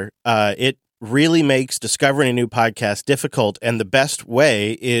out there. It really makes discovering a new podcast difficult, and the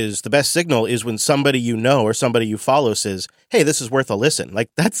best signal is when somebody you know or somebody you follow says, "Hey, this is worth a listen." Like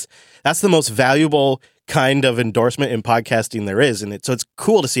that's the most valuable kind of endorsement in podcasting there is, and so it's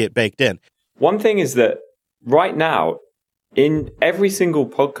cool to see it baked in. One thing is that right now, in every single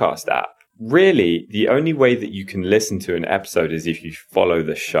podcast app, really the only way that you can listen to an episode is if you follow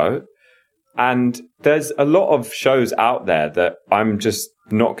the show. And there's a lot of shows out there that I'm just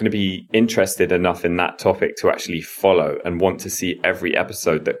not going to be interested enough in that topic to actually follow and want to see every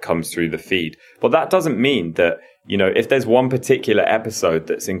episode that comes through the feed. But that doesn't mean that, if there's one particular episode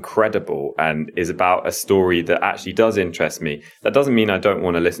that's incredible and is about a story that actually does interest me, that doesn't mean I don't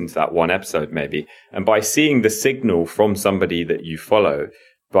want to listen to that one episode maybe. And by seeing the signal from somebody that you follow,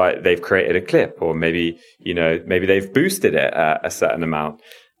 but they've created a clip, or maybe they've boosted it a certain amount.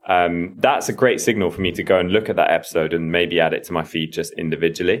 That's a great signal for me to go and look at that episode and maybe add it to my feed just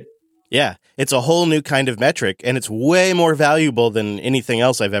individually. Yeah, it's a whole new kind of metric, and it's way more valuable than anything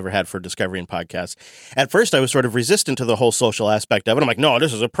else I've ever had for discovering podcasts. At first, I was sort of resistant to the whole social aspect of it. I'm like, no,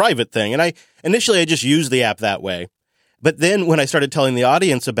 this is a private thing. And I just used the app that way. But then when I started telling the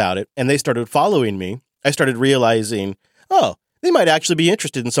audience about it and they started following me, I started realizing, oh, they might actually be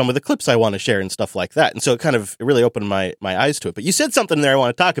interested in some of the clips I want to share and stuff like that. And so it really opened my eyes to it. But you said something there I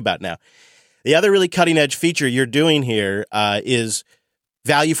want to talk about now. The other really cutting edge feature you're doing here is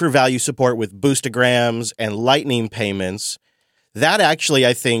value for value support with boostograms and lightning payments. That actually,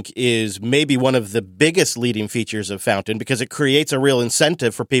 I think, is maybe one of the biggest leading features of Fountain, because it creates a real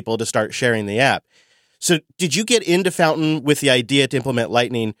incentive for people to start sharing the app. So did you get into Fountain with the idea to implement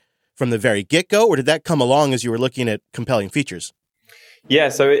lightning from the very get-go, or did that come along as you were looking at compelling features? Yeah,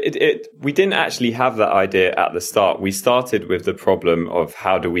 so we didn't actually have that idea at the start. We started with the problem of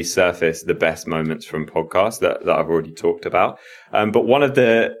how do we surface the best moments from podcasts that I've already talked about. But one of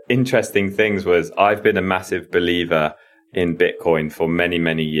the interesting things was I've been a massive believer in Bitcoin for many,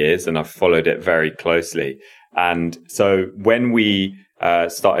 many years, and I've followed it very closely. And so when we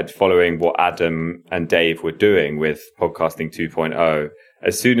started following what Adam and Dave were doing with Podcasting 2.0,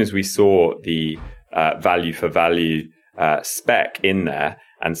 as soon as we saw the value for value spec in there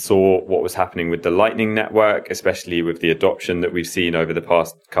and saw what was happening with the Lightning Network, especially with the adoption that we've seen over the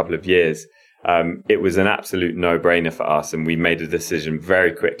past couple of years, it was an absolute no-brainer for us. And we made a decision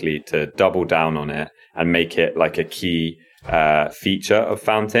very quickly to double down on it and make it like a key feature of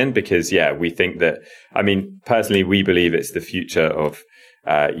Fountain, because, we think that, personally, we believe it's the future of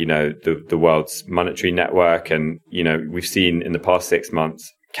the world's monetary network. And, we've seen in the past 6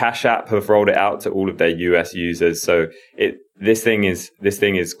 months, Cash App have rolled it out to all of their US users. So this thing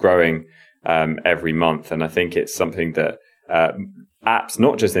is growing every month. And I think it's something that apps,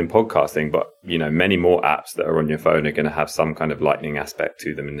 not just in podcasting, but, many more apps that are on your phone are going to have some kind of Lightning aspect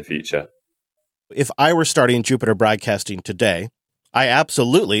to them in the future. If I were starting Jupiter Broadcasting today, I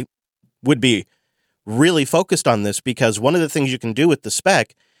absolutely would be really focused on this, because one of the things you can do with the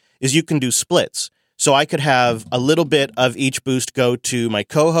spec is you can do splits. So I could have a little bit of each boost go to my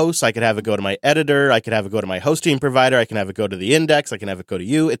co-host. I could have it go to my editor. I could have it go to my hosting provider. I can have it go to the index. I can have it go to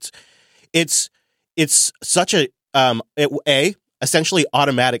you. It's such a essentially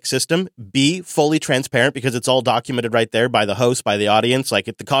automatic system. B, fully transparent, because it's all documented right there by the host, by the audience. Like,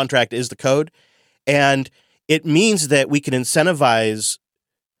 if the contract is the code. And it means that we can incentivize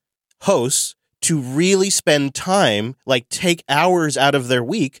hosts to really spend time, like take hours out of their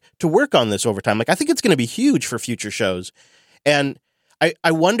week to work on this over time. Like, I think it's going to be huge for future shows. And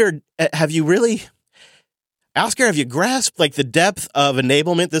I wondered, have you grasped like the depth of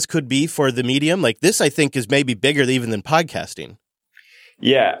enablement this could be for the medium? Like, this, I think, is maybe bigger even than podcasting.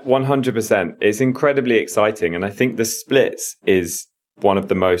 Yeah, 100%. It's incredibly exciting. And I think the splits is one of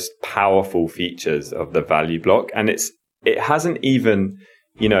the most powerful features of the value block. And it hasn't even,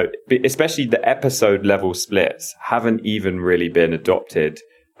 especially the episode level splits haven't even really been adopted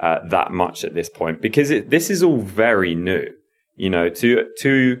that much at this point, because this is all very new,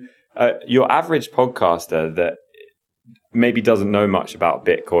 to your average podcaster that maybe doesn't know much about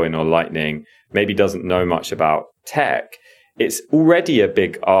Bitcoin or Lightning, maybe doesn't know much about tech. It's already a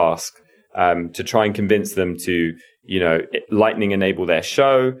big ask to try and convince them to, Lightning enable their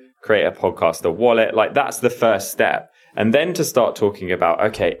show, create a podcaster wallet. Like, that's the first step. And then to start talking about,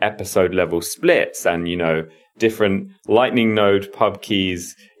 okay, episode level splits and, different Lightning node pub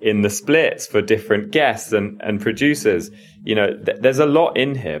keys in the splits for different guests and producers. There's a lot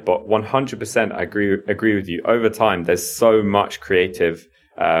in here, but 100% I agree with you. Over time, there's so much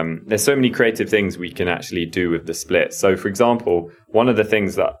there's so many creative things we can actually do with the splits. So, for example, one of the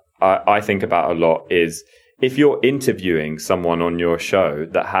things that I think about a lot is, if you're interviewing someone on your show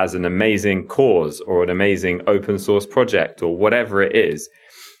that has an amazing cause or an amazing open source project or whatever it is,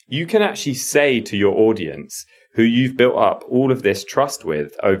 you can actually say to your audience, who you've built up all of this trust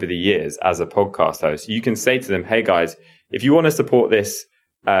with over the years as a podcast host, you can say to them, hey guys, if you want to support this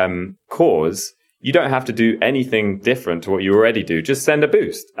cause, you don't have to do anything different to what you already do. Just send a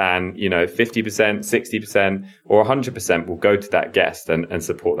boost, and 50%, 60%, or 100% will go to that guest and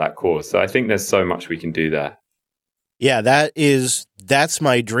support that cause. So I think there's so much we can do there. Yeah, that's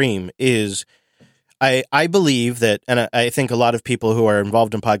my dream. Is I believe that, and I think a lot of people who are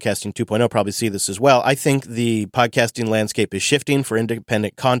involved in podcasting 2.0 probably see this as well. I think the podcasting landscape is shifting for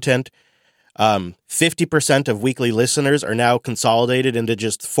independent content. 50% of weekly listeners are now consolidated into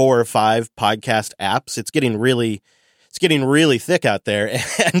just 4 or 5 podcast apps. It's getting really thick out there.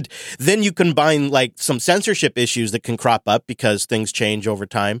 And then you combine like some censorship issues that can crop up because things change over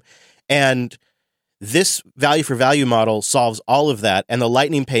time. And this value for value model solves all of that. And the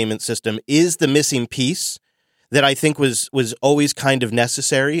Lightning payment system is the missing piece that I think was always kind of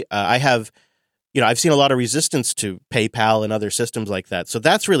necessary. I've seen a lot of resistance to PayPal and other systems like that. So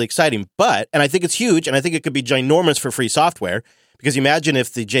that's really exciting. And I think it's huge, and I think it could be ginormous for free software, because imagine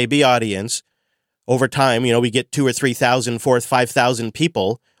if the JB audience, over time, we get 2,000 or 3,000, 4,000, 5,000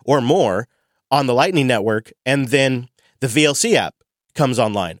 people or more on the Lightning Network, and then the VLC app comes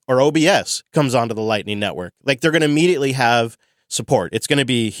online, or OBS comes onto the Lightning Network. Like, they're going to immediately have support. It's going to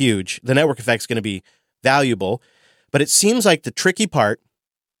be huge. The network effect is going to be valuable. But it seems like the tricky part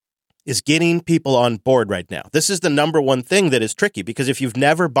is getting people on board right now. This is the number one thing that is tricky, because if you've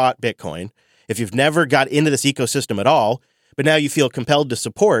never bought Bitcoin, if you've never got into this ecosystem at all, but now you feel compelled to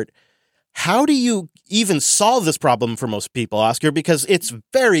support, how do you even solve this problem for most people, Oscar? Because it's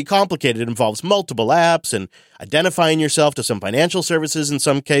very complicated. It involves multiple apps and identifying yourself to some financial services in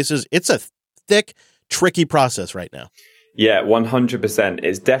some cases. It's a thick, tricky process right now. Yeah, 100%.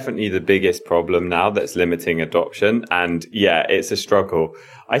 It's definitely the biggest problem now that's limiting adoption. And yeah, it's a struggle.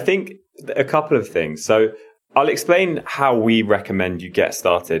 I think a couple of things. So I'll explain how we recommend you get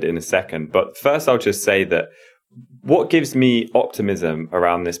started in a second. But first, I'll just say that what gives me optimism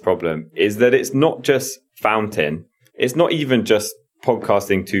around this problem is that it's not just Fountain. It's not even just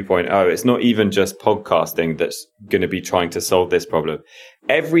podcasting 2.0. It's not even just podcasting that's going to be trying to solve this problem.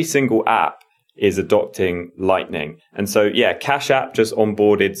 Every single app is adopting Lightning. And so, yeah, Cash App just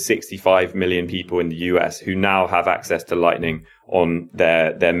onboarded 65 million people in the US who now have access to Lightning on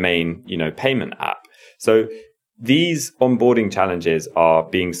their main, payment app. So these onboarding challenges are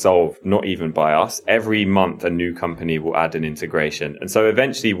being solved not even by us. Every month, a new company will add an integration. And so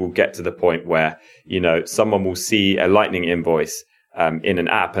eventually we'll get to the point where, someone will see a Lightning invoice in an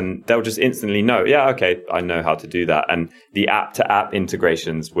app and they'll just instantly know, yeah, okay, I know how to do that. And the app to app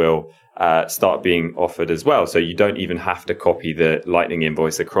integrations will start being offered as well. So you don't even have to copy the Lightning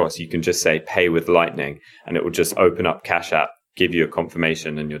invoice across. You can just say pay with Lightning and it will just open up Cash App, give you a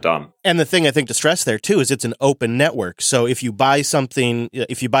confirmation, and you're done. And the thing I think to stress there too is it's an open network. So if you buy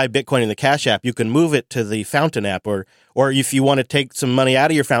Bitcoin in the Cash App, you can move it to the Fountain app, or if you want to take some money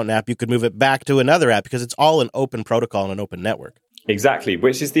out of your Fountain app, you could move it back to another app because it's all an open protocol and an open network. Exactly,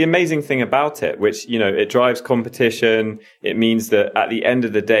 which is the amazing thing about it, which, it drives competition. It means that at the end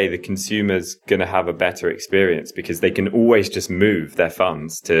of the day, the consumer's going to have a better experience because they can always just move their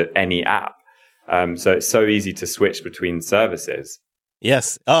funds to any app. So it's so easy to switch between services.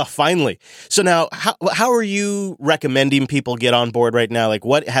 Yes. Oh, finally. So now, how are you recommending people get on board right now? Like,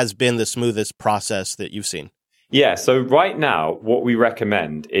 what has been the smoothest process that you've seen? Yeah. So right now, what we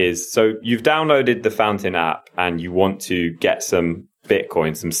recommend is, so you've downloaded the Fountain app and you want to get some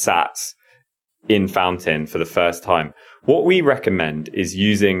Bitcoin, some sats in Fountain for the first time. What we recommend is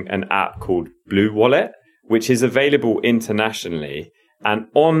using an app called Blue Wallet, which is available internationally. And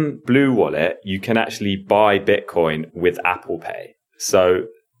on Blue Wallet, you can actually buy Bitcoin with Apple Pay. So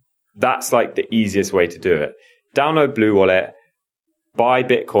that's like the easiest way to do it. Download Blue Wallet, buy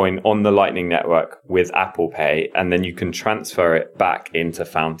Bitcoin on the Lightning Network with Apple Pay, and then you can transfer it back into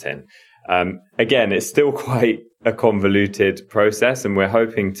Fountain. Again, it's still quite a convoluted process, and we're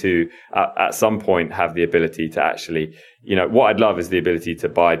hoping to, at some point, have the ability to actually, what I'd love is the ability to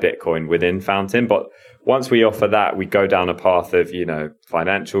buy Bitcoin within Fountain. But once we offer that, we go down a path of,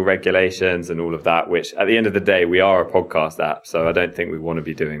 financial regulations and all of that, which at the end of the day, we are a podcast app. So I don't think we want to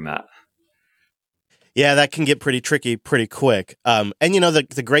be doing that. Yeah, that can get pretty tricky pretty quick. And,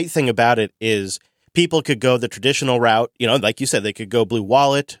 the great thing about it is people could go the traditional route. Like you said, they could go Blue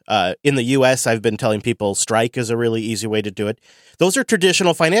Wallet. In the U.S., I've been telling people Strike is a really easy way to do it. Those are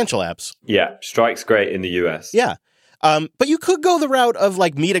traditional financial apps. Yeah, Strike's great in the U.S. Yeah. But you could go the route of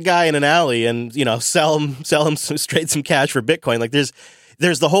like meet a guy in an alley and, sell him straight some cash for Bitcoin. Like there's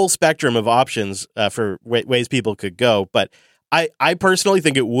the whole spectrum of options for ways people could go. But I personally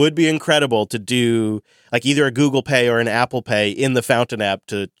think it would be incredible to do like either a Google Pay or an Apple Pay in the Fountain app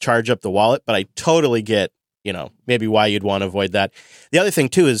to charge up the wallet. But I totally get, maybe why you'd want to avoid that. The other thing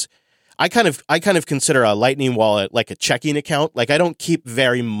too is I kind of consider a Lightning wallet like a checking account. Like I don't keep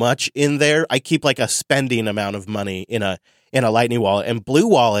very much in there. I keep like a spending amount of money in a Lightning wallet. And Blue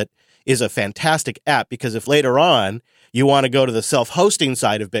Wallet is a fantastic app because if later on you want to go to the self-hosting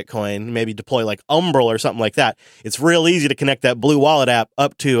side of Bitcoin, maybe deploy like Umbrel or something like that, it's real easy to connect that Blue Wallet app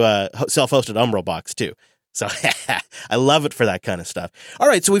up to a self-hosted Umbrel box too. So I love it for that kind of stuff. All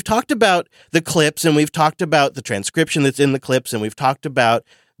right, so we've talked about the clips and we've talked about the transcription that's in the clips and we've talked about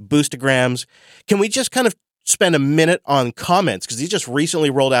Boostograms. Can we just kind of spend a minute on comments? Because these just recently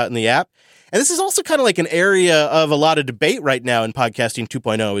rolled out in the app. And this is also kind of like an area of a lot of debate right now in Podcasting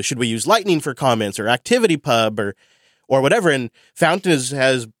 2.0. Is should we use Lightning for comments or ActivityPub or whatever? And Fountain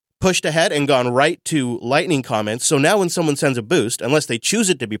has pushed ahead and gone right to Lightning comments. So now when someone sends a boost, unless they choose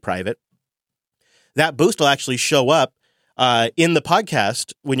it to be private, that boost will actually show up in the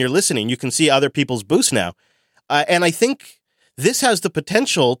podcast when you're listening. You can see other people's boosts now. And I think this has the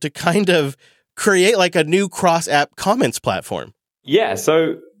potential to kind of create like a new cross-app comments platform. Yeah,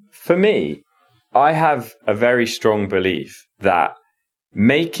 so for me, I have a very strong belief that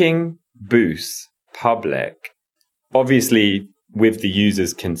making boosts public, obviously with the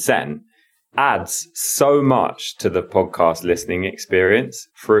user's consent, adds so much to the podcast listening experience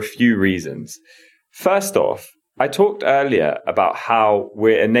for a few reasons. First off, I talked earlier about how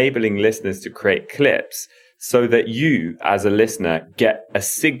we're enabling listeners to create clips so that you, as a listener, get a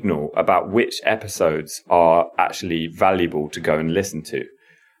signal about which episodes are actually valuable to go and listen to.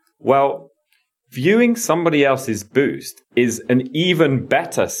 Well, viewing somebody else's boost is an even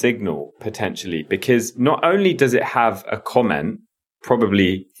better signal, potentially, because not only does it have a comment,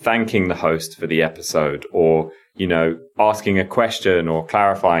 probably thanking the host for the episode or, asking a question or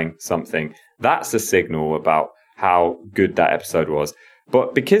clarifying something, that's a signal about how good that episode was.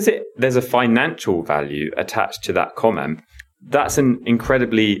 But because there's a financial value attached to that comment, that's an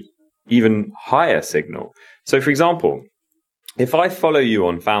incredibly even higher signal. So, for example, if I follow you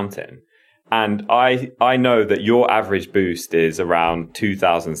on Fountain and I know that your average boost is around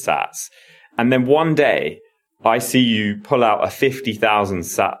 2,000 sats, and then one day I see you pull out a 50,000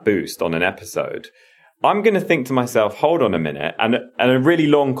 sat boost on an episode, I'm going to think to myself, hold on a minute, and a really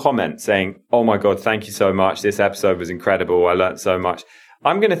long comment saying, oh my God, thank you so much. This episode was incredible. I learned so much.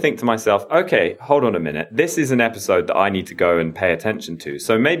 I'm going to think to myself, okay, hold on a minute. This is an episode that I need to go and pay attention to.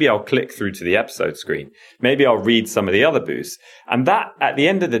 So maybe I'll click through to the episode screen. Maybe I'll read some of the other boosts. And that, at the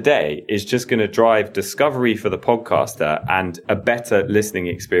end of the day, is just going to drive discovery for the podcaster and a better listening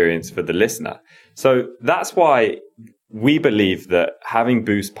experience for the listener. So that's why we believe that having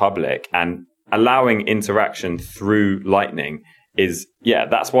Boost public and allowing interaction through Lightning is,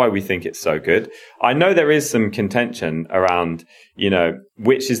 that's why we think it's so good. I know there is some contention around,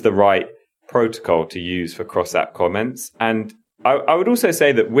 which is the right protocol to use for cross-app comments. And I would also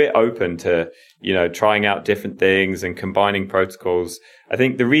say that we're open to, trying out different things and combining protocols. I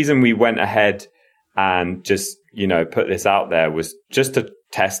think the reason we went ahead and just, put this out there was just to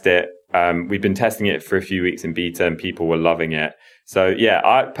test it. We've been testing it for a few weeks in beta and people were loving it. So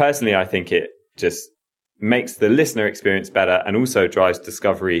I think it just makes the listener experience better and also drives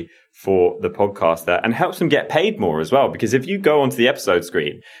discovery for the podcaster and helps them get paid more as well. Because if you go onto the episode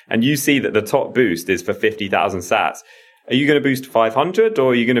screen and you see that the top boost is for 50,000 sats, are you going to boost 500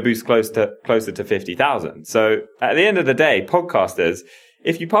 or are you going to boost closer to 50,000? So at the end of the day, podcasters,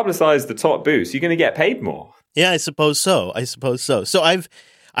 if you publicize the top boost, you're going to get paid more. Yeah, I suppose so. So I've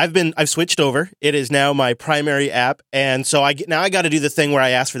switched over. It is now my primary app. And so I got to do the thing where I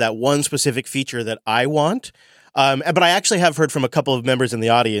ask for that one specific feature that I want. But I actually have heard from a couple of members in the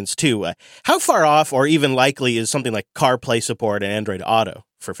audience too. How far off or even likely is something like CarPlay support and Android Auto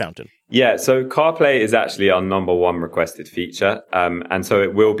for Fountain? Yeah, so CarPlay is actually our number one requested feature. And so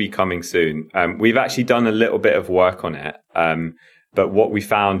it will be coming soon. We've actually done a little bit of work on it. But what we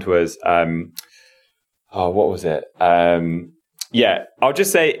found was, what was it? I'll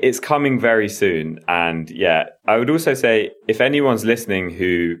just say it's coming very soon. And I would also say if anyone's listening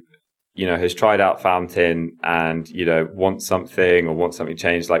who, has tried out Fountain and, wants something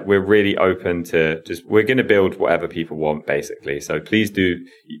changed, like we're really open to we're going to build whatever people want basically. So please do.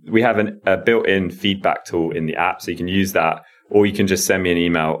 We have a built-in feedback tool in the app, so you can use that, or you can just send me an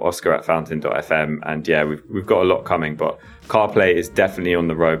email, oscar@fountain.fm. And we've got a lot coming, but CarPlay is definitely on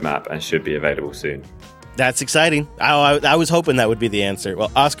the roadmap and should be available soon. That's exciting. I was hoping that would be the answer.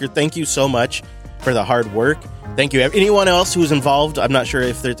 Well, Oscar, thank you so much for the hard work. Thank you. Anyone else who's involved? I'm not sure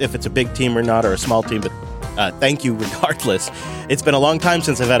if it's a big team or not, or a small team, but thank you regardless. It's been a long time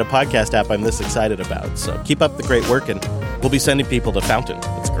since I've had a podcast app I'm this excited about. So keep up the great work, and we'll be sending people to Fountain.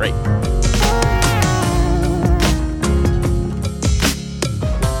 It's great.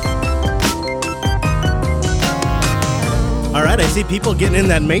 All right, I see people getting in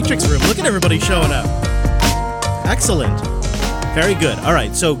that Matrix room. Look at everybody showing up. Excellent. Very good. All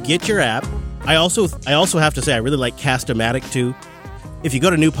right, so get your app. I also have to say I really like Cast-O-Matic too. If you go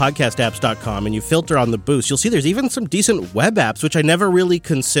to newpodcastapps.com and you filter on the boost, you'll see there's even some decent web apps, which I never really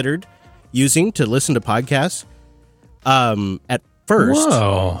considered using to listen to podcasts at first.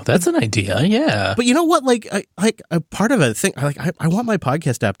 Whoa, that's an idea, yeah. But you know what? Like a part of a thing, I want my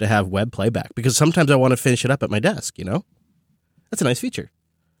podcast app to have web playback because sometimes I want to finish it up at my desk, That's a nice feature.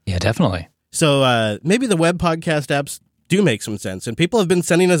 Yeah, definitely. So maybe the web podcast apps do make some sense. And people have been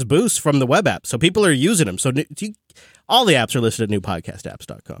sending us boosts from the web app. So people are using them. So all the apps are listed at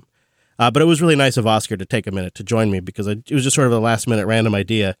newpodcastapps.com. But it was really nice of Oscar to take a minute to join me because it was just sort of a last minute random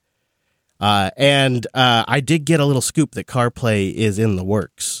idea. And I did get a little scoop that CarPlay is in the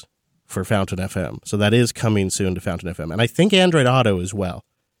works for Fountain FM. So that is coming soon to Fountain FM. And I think Android Auto as well.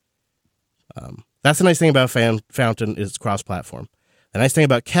 That's the nice thing about Fountain is it's cross-platform. The nice thing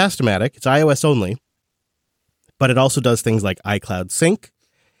about Cast-O-Matic, it's iOS only, but it also does things like iCloud Sync,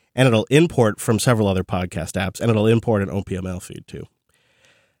 and it'll import from several other podcast apps, and it'll import an OPML feed too,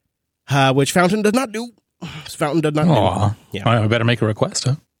 which Fountain does not do. Fountain does not do. Yeah. I better make a request,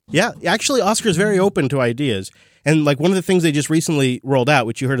 huh? Yeah, actually, Oscar's very open to ideas. And like one of the things they just recently rolled out,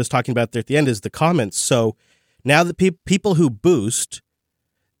 which you heard us talking about there at the end, is the comments. So now that people who boost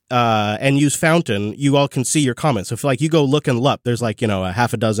and use Fountain, you all can see your comments. So if you go look in LUP, there's a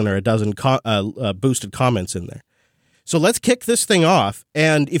half a dozen or a dozen boosted comments in there. So let's kick this thing off.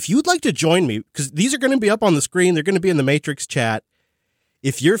 And if you'd like to join me, because these are going to be up on the screen, they're going to be in the Matrix chat.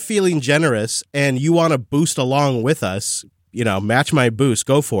 If you're feeling generous and you want to boost along with us, match my boost,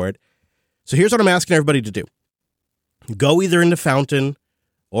 go for it. So here's what I'm asking everybody to do. Go either into Fountain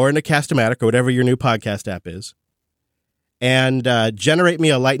or into Cast-O-Matic or whatever your new podcast app is, and generate me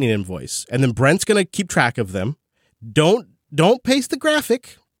a Lightning invoice. And then Brent's going to keep track of them. Don't paste the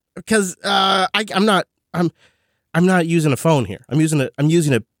graphic because I'm not using a phone here. I'm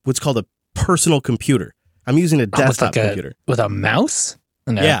using what's called a personal computer. I'm using a desktop computer with a mouse.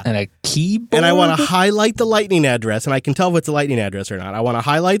 and a keyboard. And I want to highlight the lightning address, and I can tell if it's a lightning address or not. I want to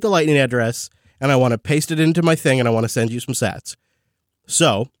highlight the lightning address, and I want to paste it into my thing, and I want to send you some sats.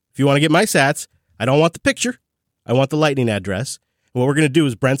 So if you want to get my sats, I don't want the picture. I want the lightning address. And what we're going to do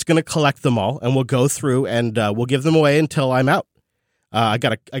is Brent's going to collect them all, and we'll go through and we'll give them away until I'm out. I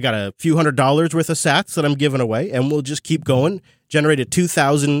got a few $100s worth of sats that I'm giving away, and we'll just keep going. Generated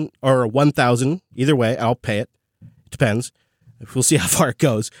 2,000 or 1,000. Either way, I'll pay it. Depends. We'll see how far it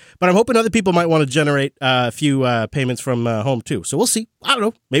goes. But I'm hoping other people might want to generate a few payments from home too. So we'll see. I don't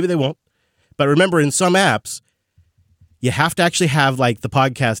know. Maybe they won't. But remember, in some apps, you have to actually have like the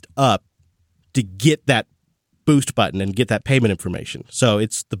podcast up to get that boost button and get that payment information. So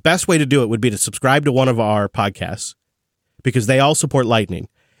it's the best way to do it would be to subscribe to one of our podcasts, because they all support Lightning,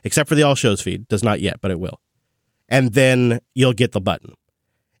 except for the All Shows feed. Does not yet, but it will. And then you'll get the button.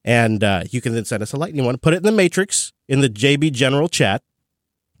 And you can then send us a Lightning one. Put it in the Matrix, in the JB General chat.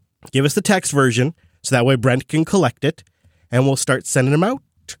 Give us the text version, so that way Brent can collect it, and we'll start sending them out.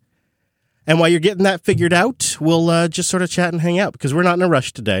 And while you're getting that figured out, we'll just sort of chat and hang out, because we're not in a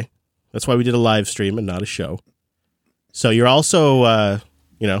rush today. That's why we did a live stream and not a show. So you're also,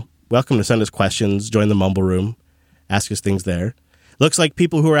 welcome to send us questions, join the Mumble Room. Ask us things there. Looks like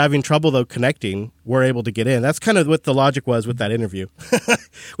people who are having trouble, though, connecting were able to get in. That's kind of what the logic was with that interview,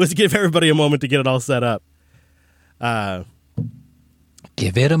 was to give everybody a moment to get it all set up.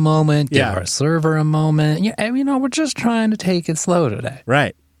 Give it a moment. Give our server a moment. Yeah, we're just trying to take it slow today.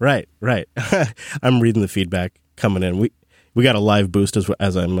 Right. I'm reading the feedback coming in. We got a live boost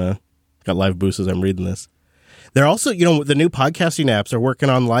as I'm reading this. They're also, the new podcasting apps are working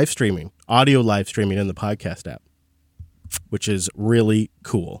on live streaming, audio live streaming in the podcast app, which is really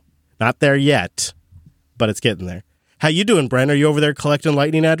cool. Not there yet, but it's getting there. How you doing, Brent? Are you over there collecting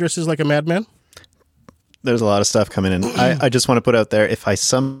lightning addresses like a madman? There's a lot of stuff coming in. I just want to put out there, if I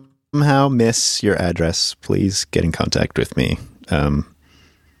somehow miss your address, please get in contact with me.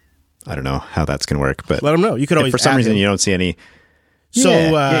 I don't know how that's going to work, but let them know. You could always, if for some reason you don't see any. So,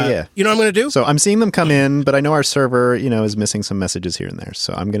 you know what I'm going to do? So I'm seeing them come in, but I know our server, is missing some messages here and there.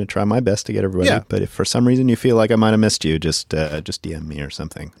 So I'm going to try my best to get everybody. Yeah. But if for some reason you feel like I might have missed you, just DM me or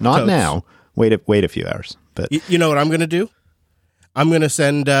something. Not now. Wait a few hours. But you know what I'm going to do? I'm going to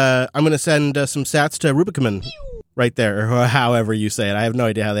send some sats to Rubicman right there, or however you say it. I have no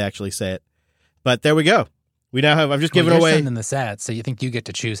idea how they actually say it. But there we go. We now have. I've just given away. Sending the sats, so you think you get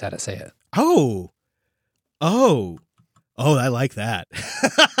to choose how to say it? Oh, I like that.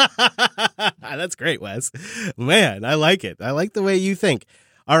 That's great, Wes. Man, I like it. I like the way you think.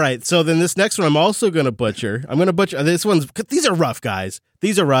 All right, so then this next one I'm also going to butcher. I'm going to butcher. These are rough, guys.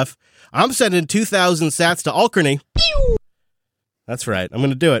 These are rough. I'm sending 2,000 sats to Alkerny. That's right. I'm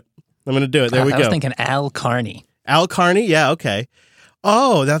going to do it. There we go. I was thinking Al Carney. Al Carney? Yeah, okay.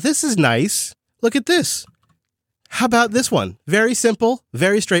 Oh, now this is nice. Look at this. How about this one? Very simple,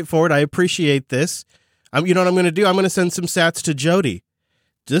 very straightforward. I appreciate this. You know what I'm going to do? I'm going to send some sats to Jody.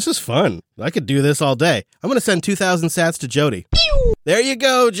 This is fun. I could do this all day. I'm going to send 2,000 sats to Jody. There you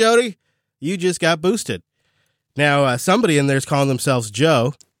go, Jody. You just got boosted. Now, somebody in there is calling themselves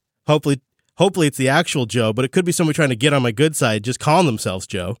Joe. Hopefully it's the actual Joe, but it could be somebody trying to get on my good side, just calling themselves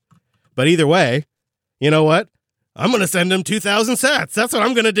Joe. But either way, you know what? I'm going to send them 2,000 sats. That's what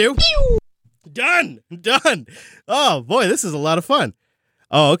I'm going to do. Done. Oh, boy, this is a lot of fun.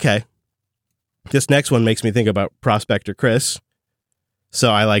 Oh, okay. This next one makes me think about Prospector Chris.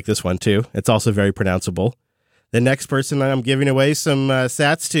 So I like this one, too. It's also very pronounceable. The next person I'm giving away some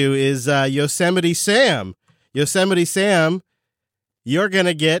sats to is Yosemite Sam. Yosemite Sam, you're going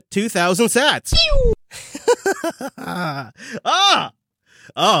to get 2,000 sats.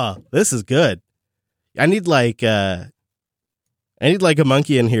 This is good. I need like a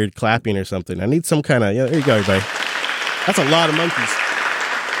monkey in here clapping or something. I need some kind of, there you go, everybody. That's a lot of monkeys.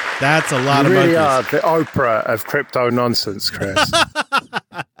 That's a lot of monkeys. You really are the Oprah of crypto nonsense, Chris.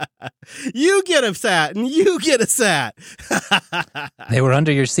 You get a sat and you get a sat. They were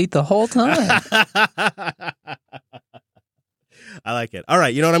under your seat the whole time. I like it. All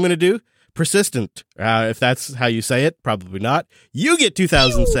right, you know what I'm going to do? Persistent. If that's how you say it, probably not. You get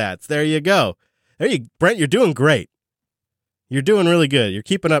 2,000 sats. There you go. Brent, you're doing great. You're doing really good. You're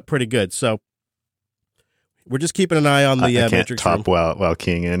keeping up pretty good. So we're just keeping an eye on the I can't Matrix top room. while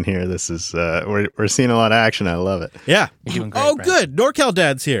keying in here. This is we're seeing a lot of action. I love it. Yeah. You're doing great, Oh, Brent. good. NorCal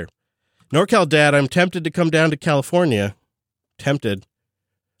Dad's here. NorCal Dad, I'm tempted to come down to California. Tempted.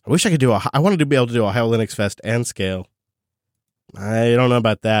 I wish I could I wanted to be able to do Ohio Linux Fest and scale. I don't know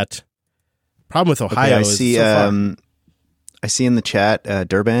about that. Problem with Ohio is so far. I see in the chat,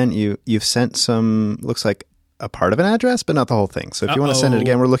 Durban, you've sent some, looks like a part of an address, but not the whole thing. So if you want to send it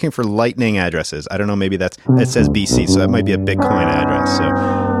again, we're looking for Lightning addresses. I don't know, maybe it says BC, so that might be a Bitcoin address.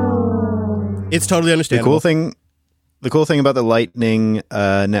 So it's totally understandable. The cool thing about the Lightning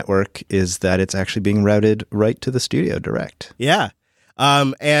network is that it's actually being routed right to the studio direct. Yeah.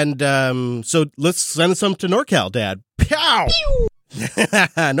 So let's send some to NorCal Dad. Pow!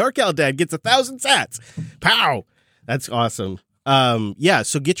 NorCal Dad gets 1,000 sats. Pow! That's awesome.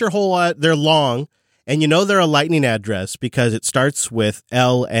 So get your whole, they're long, and you know they're a Lightning address because it starts with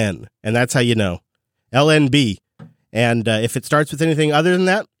LN, and that's how you know. LNB. And if it starts with anything other than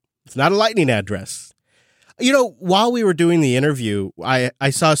that, it's not a Lightning address. You know, while we were doing the interview, I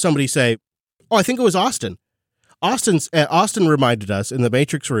saw somebody say, I think it was Austin. Austin reminded us in the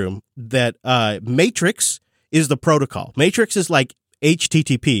Matrix room that Matrix is the protocol. Matrix is like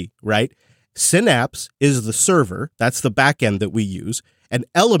HTTP, right? Synapse is the server. That's the backend that we use. And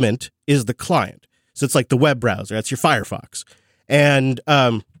Element is the client. So it's like the web browser. That's your Firefox. And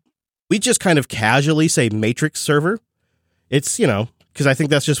we just kind of casually say Matrix server. It's, because I think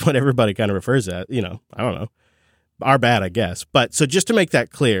that's just what everybody kind of refers to. I don't know. Our bad, I guess. But so just to make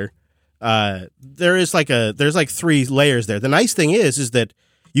that clear, there's like 3 layers there. The nice thing is that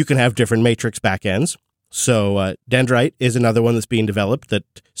you can have different Matrix backends. So Dendrite is another one that's being developed that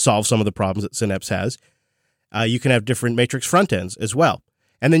solves some of the problems that Synapse has. You can have different Matrix front ends as well.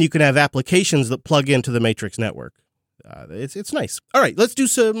 And then you can have applications that plug into the Matrix network. It's nice. All right, let's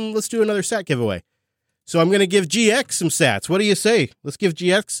do another sat giveaway. So I'm going to give GX some sats. What do you say? Let's give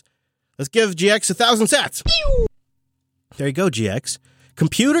GX 1,000 sats. There you go, GX.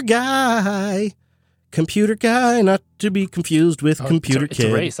 Computer guy, not to be confused with computer kid.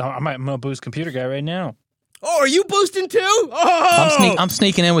 It's a race. I'm going to boost computer guy right now. Oh, are you boosting too? Oh, I'm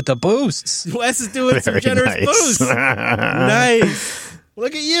sneaking in with the boosts. Wes is doing some generous boosts. Nice.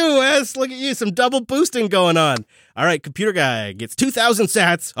 Look at you, Wes. Look at you. Some double boosting going on. All right, computer guy gets 2,000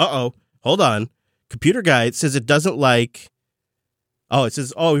 sats. Hold on. Computer guy, it says it doesn't like... it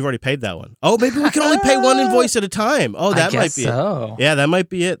says, we've already paid that one. Oh, maybe we can only pay one invoice at a time. Oh, that might be it. Yeah, that might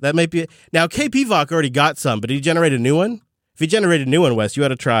be it. Now, KPVOC already got some, but did he generate a new one? If he generated a new one, Wes, you ought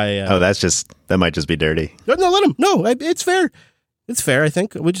to try... that might just be dirty. No, let him. No, it's fair. It's fair, I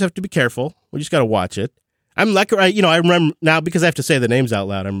think. We just have to be careful. We just got to watch it. I'm like, I remember now, because I have to say the names out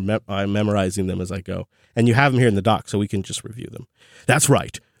loud, I'm memorizing them as I go. And you have them here in the doc, so we can just review them. That's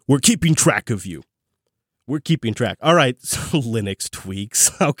right. We're keeping track of you. We're keeping track. All right. So Linux tweaks.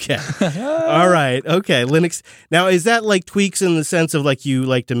 Okay. All right. Okay. Linux. Now, is that like tweaks in the sense of like you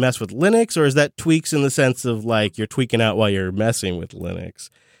like to mess with Linux, or is that tweaks in the sense of like you're tweaking out while you're messing with Linux?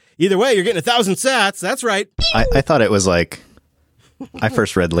 Either way, you're getting 1,000 sats. That's right. I thought it was like, I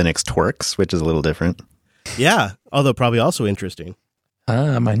first read Linux twerks, which is a little different. Yeah. Although probably also interesting.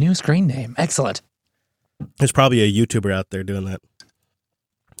 My new screen name. Excellent. There's probably a YouTuber out there doing that.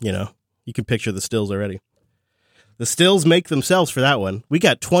 You can picture the stills already. The stills make themselves for that one. We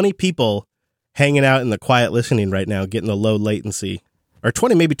got 20 people hanging out in the quiet listening right now, getting the low latency. Or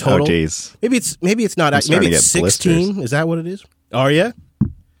 20 maybe total. Oh, geez. Maybe it's not. Maybe it's 16. Blisters. Is that what it is? Are you?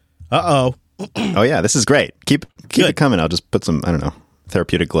 Uh-oh. Oh, yeah. This is great. Keep it coming. I'll just put some, I don't know,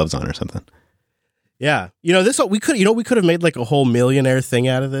 therapeutic gloves on or something. Yeah. We could have made like a whole millionaire thing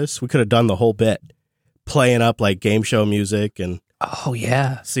out of this. We could have done the whole bit. Playing up like game show music and... Oh,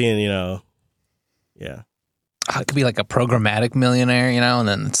 yeah. Seeing, yeah. It could be like a programmatic millionaire, and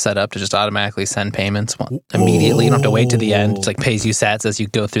then it's set up to just automatically send payments immediately. You don't have to wait to the end. It's like pays you sats as you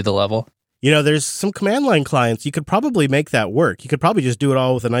go through the level. There's some command line clients. You could probably make that work. You could probably just do it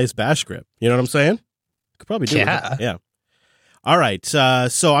all with a nice bash script. You know what I'm saying? You could probably do it. Yeah. All right.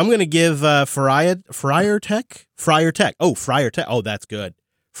 So I'm going to give Friar Tech. Oh, Friar Tech. Oh, that's good.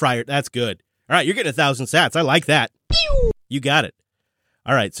 That's good. All right. You're getting 1,000 sats. I like that. You got it.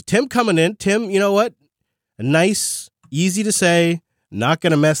 All right. So Tim coming in. Tim, you know what? A nice, easy to say, not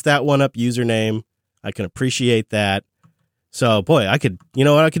going to mess that one up username. I can appreciate that. So, boy, you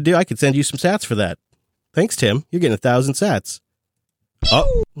know what I could do? I could send you some sats for that. Thanks, Tim. You're getting 1,000 sats.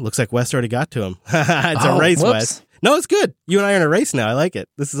 Oh, looks like Wes already got to him. It's a race, whoops. Wes. No, it's good. You and I are in a race now. I like it.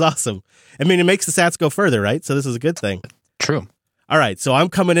 This is awesome. I mean, it makes the sats go further, right? So this is a good thing. True. All right. So I'm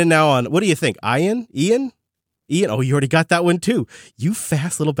coming in now on, what do you think? Ian? Oh, you already got that one too. You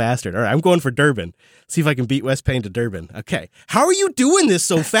fast little bastard. All right, I'm going for Durbin. See if I can beat Wes Payne to Durbin. Okay. How are you doing this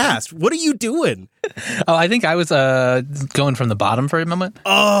so fast? What are you doing? Oh, I think I was going from the bottom for a moment.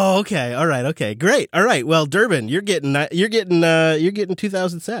 Oh, okay. All right. Okay. Great. All right. Well, Durbin, you're getting 2,000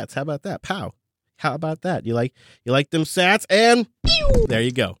 sats. How about that? Pow. How about that? You like them sats? And there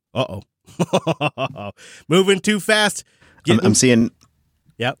you go. Uh-oh. Moving too fast. I'm seeing...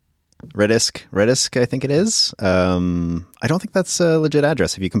 Yep. Redisc, I think it is. I don't think that's a legit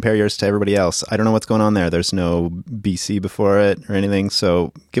address if you compare yours to everybody else. I don't know what's going on there. There's no BC before it or anything,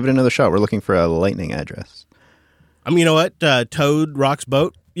 so give it another shot. We're looking for a Lightning address. You know what? Toad Rocks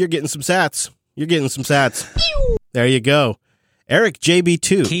Boat, you're getting some sats. There you go. Eric,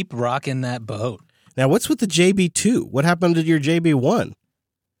 JB2. Keep rocking that boat. Now, what's with the JB2? What happened to your JB1?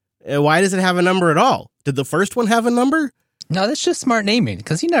 Why does it have a number at all? Did the first one have a number? No, that's just smart naming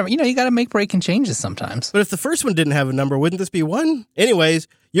because you got to make breaking changes sometimes. But if the first one didn't have a number, wouldn't this be one? Anyways,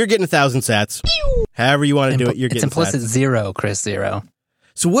 you're getting 1,000 sats. However you want to do it, you're getting it's implicit sats. 0, Chris, 0.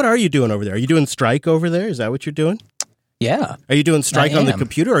 So what are you doing over there? Are you doing strike over there? Is that what you're doing? Yeah. Are you doing strike on the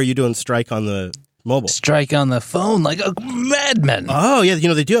computer or are you doing strike on the mobile? Strike on the phone like a madman. Oh, yeah.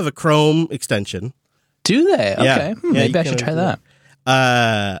 They do have a Chrome extension. Do they? Okay. Yeah. Maybe I should try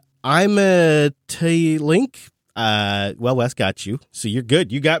that. I'm a T-Link. Wes got you. So you're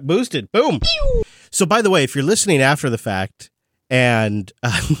good. You got boosted. Boom. So by the way, if you're listening after the fact, and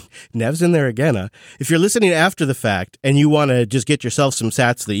Nev's in there again, if you're listening after the fact and you want to just get yourself some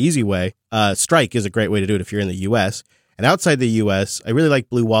sats the easy way, Strike is a great way to do it if you're in the U.S. And outside the U.S., I really like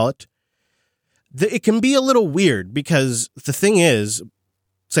Blue Wallet. It can be a little weird because the thing is,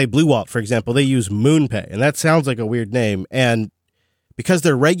 say Blue Wallet, for example, they use MoonPay, and that sounds like a weird name. And because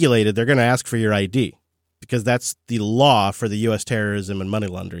they're regulated, they're going to ask for your ID because that's the law for the U.S. terrorism and money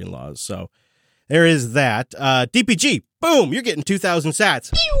laundering laws. So there is that. DPG, boom, you're getting 2,000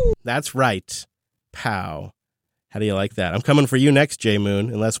 sats. That's right. Pow. How do you like that? I'm coming for you next, J-Moon,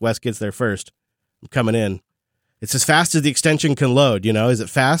 unless Wes gets there first. I'm coming in. It's as fast as the extension can load, Is it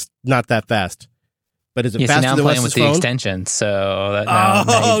fast? Not that fast. But is it faster now I'm than playing Wes's with the phone? extension, so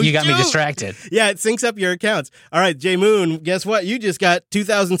now you got me distracted. Yeah, it syncs up your accounts. All right, J-Moon, guess what? You just got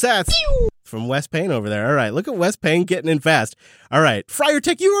 2,000 sats from Wes Payne over there. All right, look at Wes Payne getting in fast. All right, Friar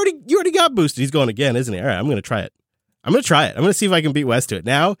Tech, you already got boosted. He's going again, isn't he? All right, I'm going to try it. I'm going to see if I can beat Wes to it.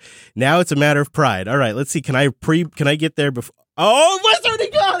 Now it's a matter of pride. All right, let's see. Can I get there before? Oh, Wes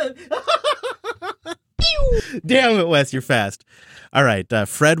already got it. Damn it, Wes, you're fast. All right,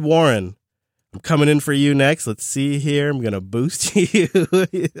 Fred Warren. I'm coming in for you next. Let's see here. I'm going to boost you.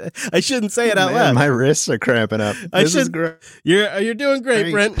 I shouldn't say it out loud. My wrists are cramping up. This is great. You're doing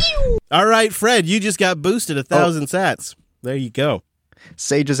great, Brent. All right, Fred, you just got boosted 1,000 sats. There you go.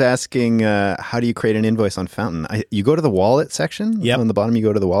 Sage is asking, how do you create an invoice on Fountain? You go to the wallet section. Yep. On the bottom, you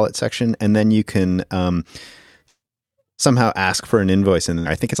go to the wallet section, and then you can somehow ask for an invoice in there.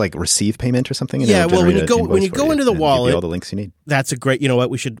 I think it's like receive payment or something. Yeah, well, when you go into the wallet, give you all the links you need. That's a great. You know what?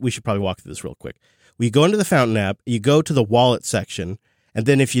 We should probably walk through this real quick. We go into the Fountain app. You go to the wallet section, and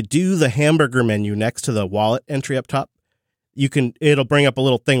then if you do the hamburger menu next to the wallet entry up top, it'll bring up a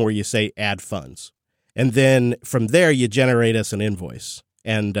little thing where you say add funds, and then from there you generate us an invoice.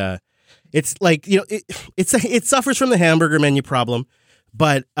 And it's like it suffers from the hamburger menu problem,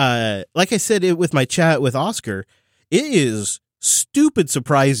 but like I said with my chat with Oscar. It is stupid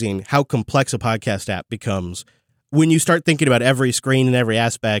surprising how complex a podcast app becomes when you start thinking about every screen and every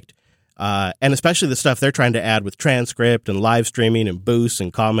aspect, and especially the stuff they're trying to add with transcript and live streaming and boosts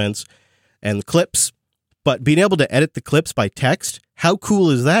and comments and clips. But being able to edit the clips by text, how cool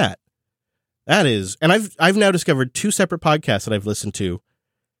is that? That is, and I've now discovered 2 separate podcasts that I've listened to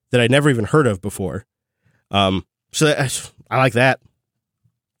that I never even heard of before. I like that.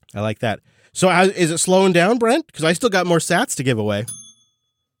 So is it slowing down, Brent? Because I still got more sats to give away.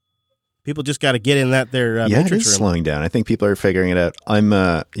 People just got to get in their it is room. Slowing down. I think people are figuring it out.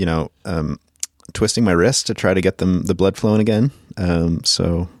 I'm twisting my wrist to try to get the blood flowing again.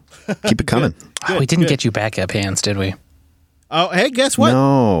 So keep it coming. Good. We didn't get you backup hands, did we? Oh, hey, guess what?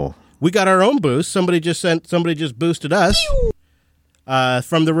 No, we got our own boost. Somebody just boosted us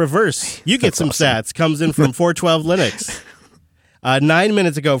from the reverse. You get some awesome sats. Comes in from 412 Linux. 9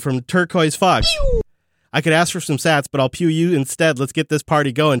 minutes ago from Turquoise Fox. I could ask for some sats, but I'll pew you instead. Let's get this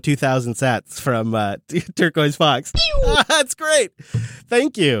party going. 2,000 sats from Turquoise Fox. That's great.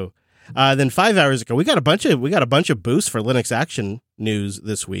 Thank you. Then 5 hours ago, we got a bunch of boosts for Linux Action News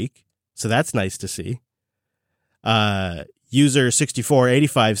this week, so that's nice to see. User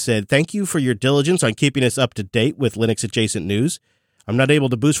 6485 said, "Thank you for your diligence on keeping us up to date with Linux adjacent news. I'm not able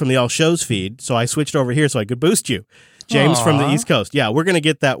to boost from the All Shows feed, so I switched over here so I could boost you." James from the East Coast. Yeah, we're going to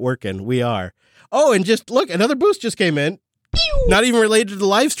get that working. We are. Oh, and just look, another boost just came in. Not even related to the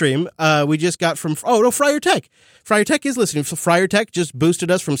live stream. We just got from, Friar Tech. Friar Tech is listening. So Friar Tech just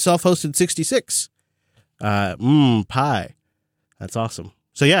boosted us from self-hosted 66. Pie. That's awesome.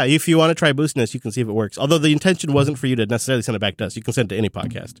 So yeah, if you want to try boosting us, you can see if it works. Although the intention wasn't for you to necessarily send it back to us. You can send it to any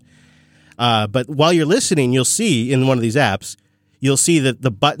podcast. But while you're listening, you'll see in one of these apps, you'll see that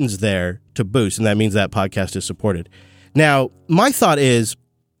the button's there to boost, and that means that podcast is supported. Now, my thought is,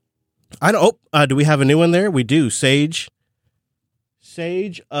 do we have a new one there? We do. Sage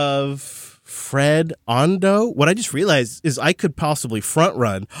of Fred Ondo. What I just realized is I could possibly front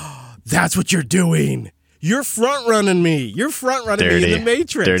run. That's what you're doing. You're front running me. You're front running me in the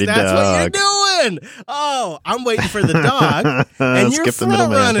Matrix. Dirty That's dog. what you're doing. Oh, I'm waiting for the dog, and you're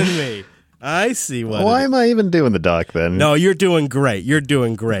front running me. I see what. Why am I even doing the doc then? No, you're doing great. You're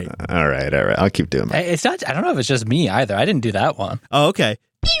doing great. All right. I'll keep doing it. It's not. I don't know if it's just me either. I didn't do that one. Oh, okay.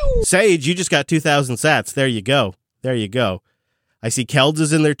 Sage, you just got 2,000 sats. There you go. I see Kelds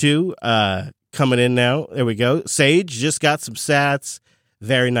is in there too. Coming in now. There we go. Sage just got some sats.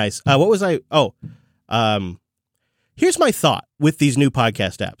 Very nice. What was I? Here's my thought with these new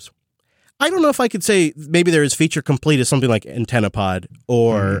podcast apps. I don't know if I could say maybe there is feature complete as something like AntennaPod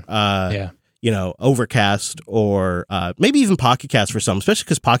or, Overcast or maybe even Pocket Cast for some, especially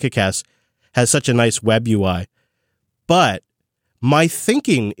because Pocket Cast has such a nice web UI. But my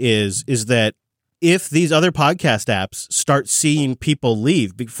thinking is that if these other podcast apps start seeing people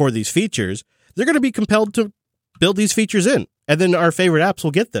leave before these features, they're going to be compelled to build these features in, and then our favorite apps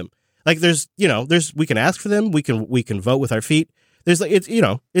will get them. Like we can ask for them, we can vote with our feet. It's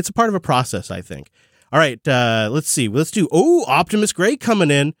a part of a process, I think. All right, let's see. Let's do Optimus Gray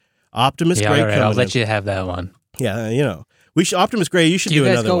coming in. Optimus Gray coming in. I'll let you have that one. Yeah, we should Optimus Gray, you should do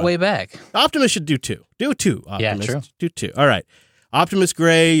another one. You guys go way back. Optimus should do two. Do two, Optimus. Yeah, true. Do two. All right. Optimus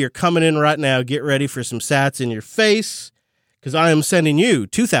Gray, you're coming in right now. Get ready for some sats in your face, because I am sending you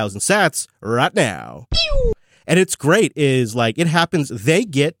 2,000 sats right now. And it's great is like it happens. They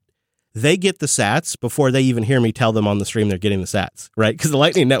get the sats before they even hear me tell them on the stream they're getting the sats, right? Because the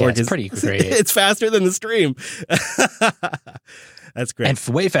Lightning Network is pretty great. It's faster than the stream. That's great. And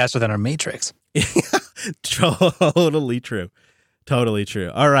way faster than our Matrix. Totally true.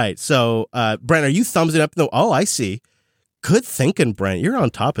 All right. So, Brent, are you thumbsing up? No. Oh, I see. Good thinking, Brent. You're on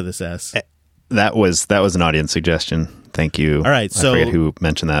top of this S. That was an audience suggestion. Thank you. All right. So I forget who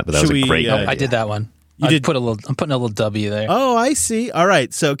mentioned that, but that was a great idea. I did that one. I'm putting a little W there. Oh, I see. All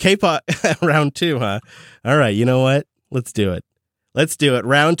right. So K-pop round 2, huh? All right. You know what? Let's do it.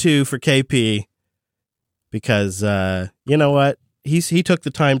 Round 2 for KP, because you know what? He took the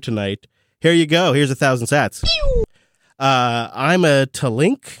time tonight. Here you go. Here's 1,000 sats. I'm a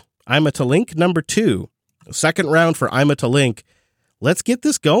Talink number 2. Second round for I'm a Talink. Let's get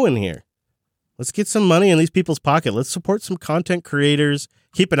this going here. Let's get some money in these people's pocket. Let's support some content creators.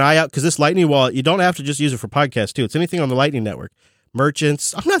 Keep an eye out, because this Lightning Wallet, you don't have to just use it for podcasts too. It's anything on the Lightning Network.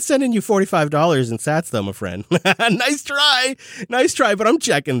 Merchants. I'm not sending you $45 in sats though, my friend. Nice try, but I'm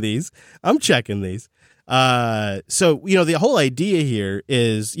checking these. So, the whole idea here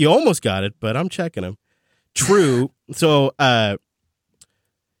is you almost got it, but I'm checking them. True. So, the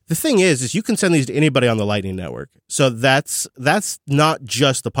thing is you can send these to anybody on the Lightning Network. So that's not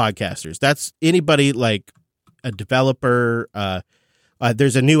just the podcasters. That's anybody like a developer.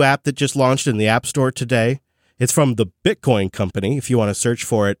 There's a new app that just launched in the App Store today. It's from the Bitcoin Company, if you want to search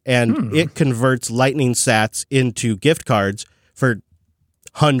for it. And it converts Lightning sats into gift cards for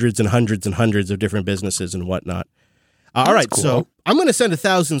hundreds and hundreds and hundreds of different businesses and whatnot. All right, cool. So I'm going to send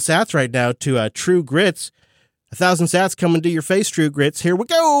 1,000 sats right now to True Grits. 1,000 sats coming to your face, True Grits. Here we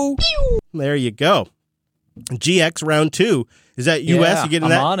go. There you go. GX round 2. Is that US? Yeah, you getting I'm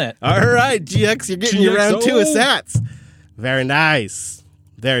that? on it. All right, GX, you're getting your round 2 of sats. Very nice.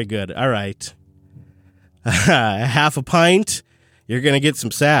 Very good. All right. Half a pint, you're going to get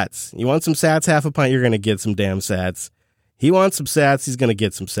some sats. You want some sats, half a pint, you're going to get some damn sats. He wants some sats, he's going to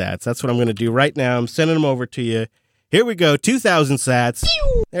get some sats. That's what I'm going to do right now. I'm sending them over to you. Here we go, 2,000 sats.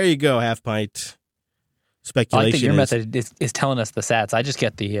 There you go, half pint. Speculation. I think your method is telling us the sats. I just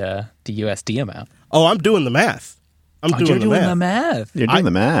get the USD amount. Oh, I'm doing the math. You're doing the math. You're doing the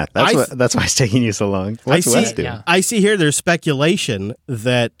math. That's why it's taking you so long. What's Wes doing? I see here there's speculation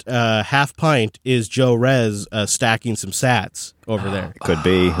that half pint is Joe Rez stacking some sats over there. Could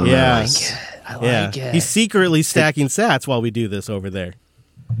be. Who knows? I like it. He's secretly stacking sats while we do this over there.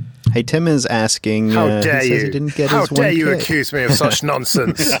 Hey, Tim is asking. How dare you? He didn't get How his dare 1K. you accuse me of such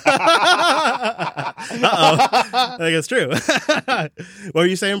nonsense? I think it's true. What were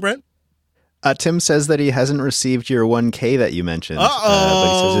you saying, Brent? Tim says that he hasn't received your 1K that you mentioned. But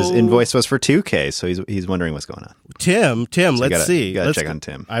he says his invoice was for 2K, so he's wondering what's going on. Tim, let's see. You gotta check on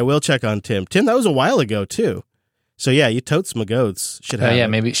Tim. I will check on Tim. Tim, that was a while ago, too. So, yeah, you totes my goats. Should have it.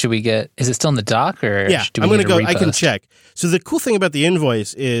 Maybe should we get... Is it still in the doc, or yeah, do we I'm going to go. repost? I can check. So the cool thing about the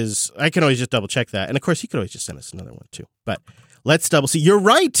invoice is I can always just double check that. And, of course, you could always just send us another one, too. But let's double see. You're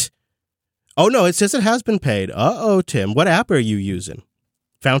right. Oh, no, it says it has been paid. Uh-oh, Tim. What app are you using?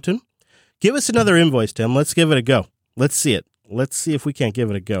 Fountain? Give us another invoice, Tim. Let's give it a go. Let's see it. Let's see if we can't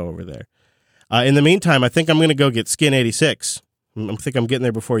give it a go over there. In the meantime, I think I'm going to go get Skin 86. I think I'm getting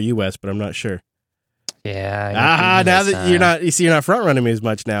there before you, Wes, but I'm not sure. Yeah. Now that you're not front running me as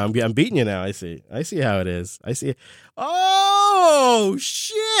much now. I'm beating you now. I see how it is. I see. Oh,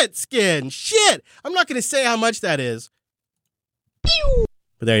 shit, Skin. Shit. I'm not going to say how much that is.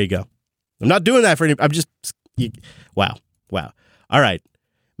 But there you go. I'm not doing that for any. I'm just. Wow. All right,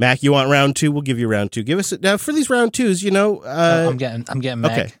 Mac. You want round 2? We'll give you round 2. Give us now for these round 2s. You know. I'm getting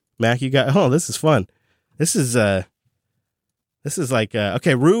Mac. Okay, Mac. You got. Oh, this is fun. This is like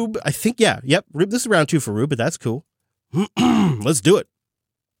okay, Rube. I think yep. Rube. This is round 2 for Rube, but that's cool. Let's do it.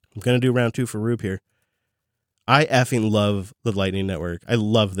 I'm gonna do round 2 for Rube here. I effing love the Lightning Network. I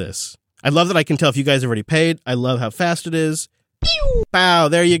love this. I love that I can tell if you guys have already paid. I love how fast it is. Pow!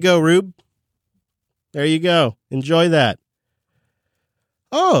 There you go, Rube. There you go. Enjoy that.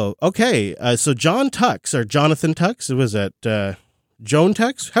 Oh, okay. So John Tux or Jonathan Tux. Was that Joan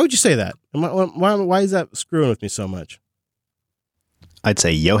Tux? How would you say that? Why is that screwing with me so much? I'd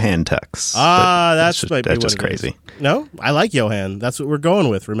say Johan Tux. That's just crazy. No, I like Johan. That's what we're going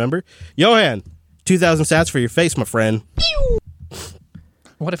with. Remember, Johan, 2,000 sats for your face, my friend.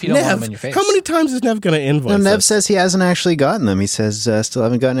 What if you don't want them in your face? How many times is Nev going to invoice? No, Nev says he hasn't actually gotten them. He says still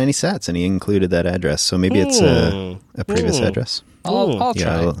haven't gotten any sats, and he included that address. So maybe it's a previous address. I'll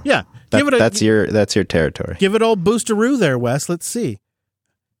try. Yeah, that's your territory. Give it old boosteroo there, Wes. Let's see.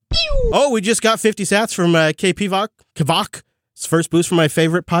 Oh, we just got 50 sats from KP Kavak. It's first boost from my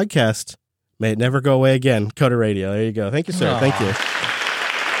favorite podcast. May it never go away again. Coda Radio. There you go. Thank you, sir. Aww. Thank you.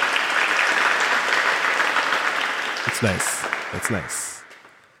 It's nice. That's nice.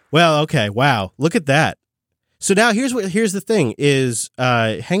 Well, okay. Wow. Look at that. So now here's the thing is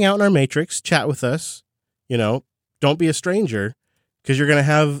hang out in our matrix, chat with us, don't be a stranger because you're going to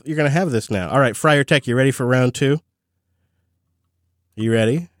have this now. All right, Friar Tech, you ready for round 2? Are you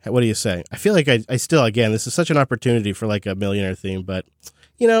ready? What do you say? I feel like I still, again, this is such an opportunity for like a millionaire theme, but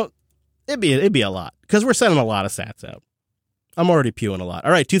it'd be a lot because we're sending a lot of sats out. I'm already pewing a lot.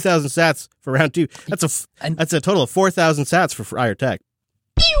 All right, 2,000 sats for round 2. That's a total of 4,000 sats for Friar Tech.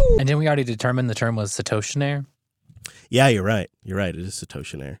 And didn't we already determine the term was Satoshinaire? Yeah, you're right. It is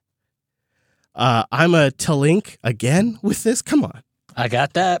Satoshinaire. I'm a Telink again with this. Come on. I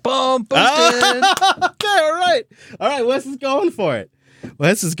got that. Boom. Boosted. Okay, all right. Wes is going for it.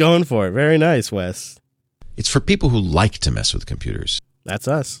 Very nice, Wes. It's for people who like to mess with computers. That's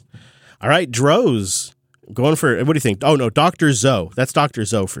us. All right, Droz. Going for, what do you think? Oh, no, Dr. Zoe. That's Dr.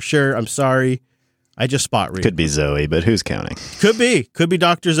 Zoe for sure. I'm sorry. I just spot read. Could be Zoe, but who's counting? Could be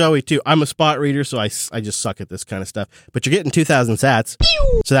Dr. Zoe too. I'm a spot reader, so I just suck at this kind of stuff. But you're getting 2,000 sats,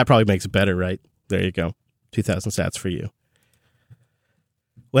 so that probably makes it better, right? There you go, 2,000 sats for you.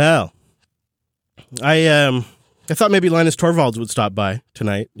 Well, I thought maybe Linus Torvalds would stop by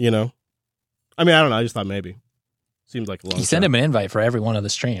tonight. I mean, I don't know. I just thought maybe. Seems like a long. You send him an invite for every one of the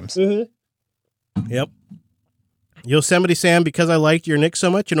streams. Mm-hmm. Yep. Yosemite Sam, because I liked your nick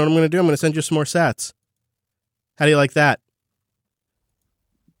so much, you know what I'm going to do? I'm going to send you some more sats. How do you like that?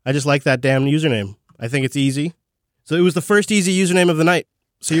 I just like that damn username. I think it's easy. So it was the first easy username of the night.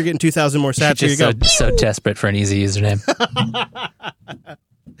 So you're getting 2,000 more sats. Here you go. So desperate for an easy username.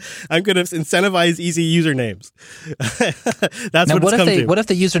 I'm going to incentivize easy usernames. That's now, what it's come to. What if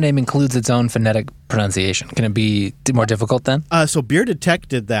the username includes its own phonetic pronunciation? Can it be more difficult then? So Bearded Tech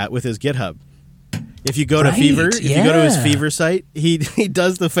did that with his GitHub. If you go to Fever, if you go to his Fever site, he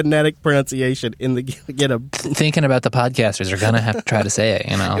does the phonetic pronunciation in the GitHub. Thinking about the podcasters are going to have to try to say it,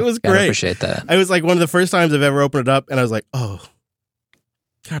 It was great. I appreciate that. I was like one of the first times I've ever opened it up, and I was like, oh,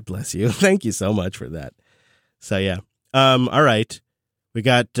 God bless you. Thank you so much for that. So, yeah. All right. We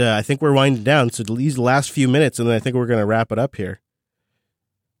got, I think we're winding down, so these last few minutes, and then I think we're going to wrap it up here.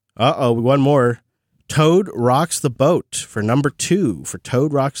 One more. Toad Rocks the Boat for number 2. For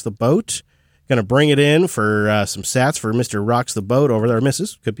Toad Rocks the Boat. Going to bring it in for some sats for Mr. Rocks the Boat over there.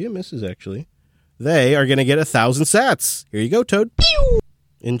 Mrs. Could be a Mrs. actually. They are going to get 1,000 sats. Here you go, Toad. Pew!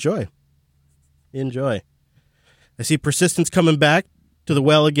 Enjoy. I see Persistence coming back to the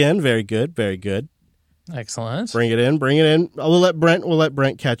well again. Very good. Excellent. Bring it in. We'll let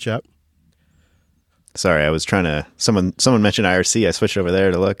Brent catch up. Sorry, I was trying to. Someone mentioned IRC. I switched over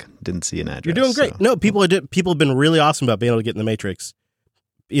there to look. Didn't see an address. You're doing great. So. No, people have been really awesome about being able to get in the Matrix.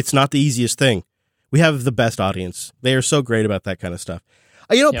 It's not the easiest thing. We have the best audience. They are so great about that kind of stuff.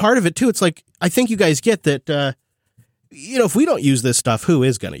 Part of it too, it's like, I think you guys get that if we don't use this stuff, who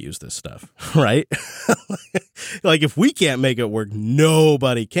is going to use this stuff, right? Like, if we can't make it work,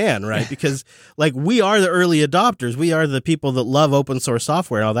 nobody can, right? Because, like, we are the early adopters. We are the people that love open source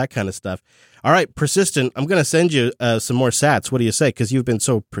software and all that kind of stuff. All right, Persistent, I'm going to send you some more sats. What do you say? Because you've been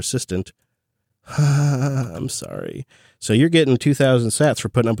so persistent. I'm sorry. So you're getting 2,000 sats for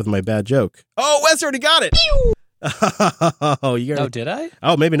putting up with my bad joke. Oh, Wes already got it. Oh, did I?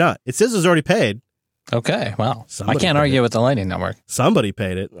 Oh, maybe not. It says it's already paid. Okay, wow. Somebody I can't argue with the Lightning Network. Somebody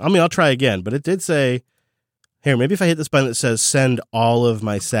paid it. I mean, I'll try again, but it did say, here, maybe if I hit this button that says send all of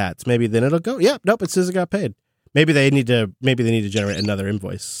my sats, maybe then it'll go. Yeah, nope, it says it got paid. Maybe they need to generate another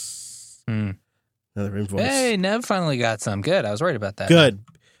invoice. Another invoice. Hey, Nev finally got some. Good. I was worried about that. Good.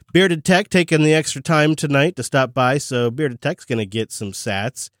 Bearded Tech taking the extra time tonight to stop by, so Bearded Tech's going to get some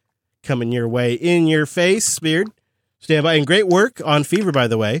sats coming your way in your face, Beard. Stand by. And great work on Fever, by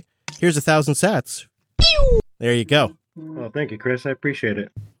the way. Here's 1,000 sats. There you go. Well, thank you, Chris. I appreciate it.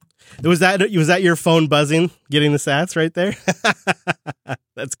 Was that your phone buzzing, getting the sats right there?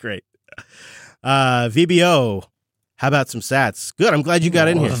 That's great. VBO, how about some sats? Good. I'm glad you got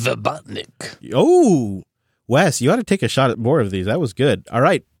in here. Vibotnik. Oh, Wes, you ought to take a shot at more of these. That was good. All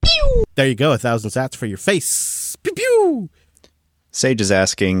right. There you go. 1,000 sats for your face. Pew pew. Sage is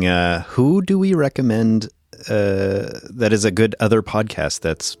asking, who do we recommend that is a good other podcast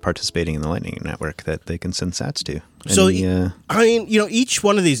that's participating in the Lightning Network that they can send sats to? I mean, each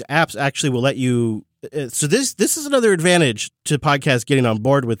one of these apps actually will let you. So this is another advantage to podcasts getting on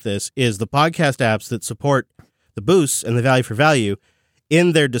board with this is the podcast apps that support the boosts and the value for value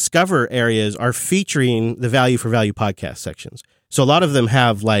in their discover areas are featuring the value for value podcast sections. So a lot of them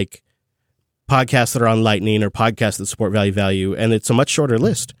have like podcasts that are on Lightning or podcasts that support value, and it's a much shorter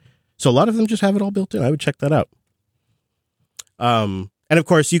list. So a lot of them just have it all built in. I would check that out. And of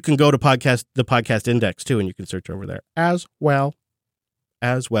course, you can go to the podcast index too, and you can search over there as well.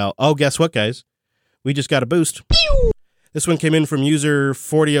 Oh, guess what, guys? We just got a boost. This one came in from user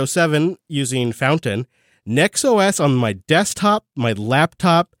 4007 using Fountain. NextOS on my desktop, my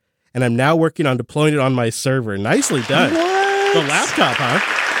laptop, and I'm now working on deploying it on my server. Nicely done. What? The laptop, huh?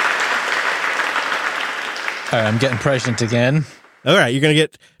 All right, I'm getting prescient again. All right, you're going to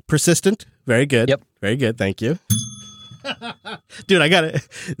get Persistent. Very good. Yep. Very good. Thank you. Dude, I got it.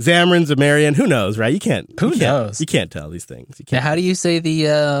 Xamarin, Zamarian. Who knows, right? You can't tell these things. You can't. Now, how do you say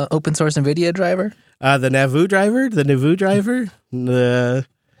the open source NVIDIA driver? The Navu driver. The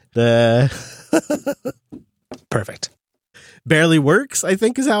Perfect. Barely works, I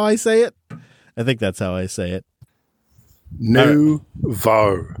think is how I say it. I think that's how I say it.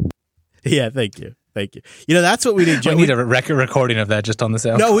 Nuvo. Yeah, thank you. That's what we need, Joe. We need a record recording of that just on the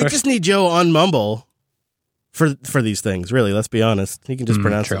sound. No, we just need Joe on Mumble for these things, really. Let's be honest. He can just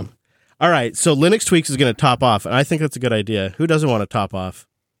pronounce them. All right, so Linux Tweaks is going to top off, and I think that's a good idea. Who doesn't want to top off?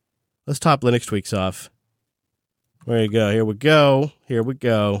 Let's top Linux Tweaks off. There you go. Here we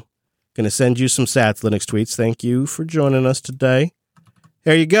go. Going to send you some sats, Linux Tweets. Thank you for joining us today.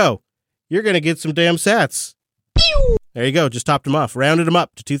 There you go. You're going to get some damn sats. Pew! There you go. Just topped them off. Rounded them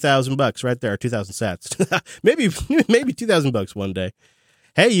up to $2,000 right there. 2,000 sats. maybe $2,000 one day.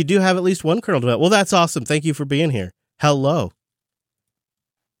 Hey, you do have at least one kernel developed. Well, that's awesome. Thank you for being here. Hello.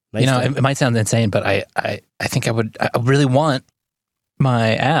 Nice it might sound insane, but I think I really want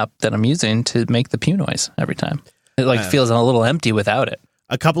my app that I'm using to make the pew noise every time. It feels a little empty without it.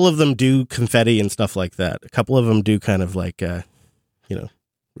 A couple of them do confetti and stuff like that. A couple of them do kind of like,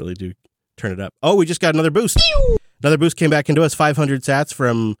 really do turn it up. Oh, we just got another boost. Pew! Another boost came back into us. 500 sats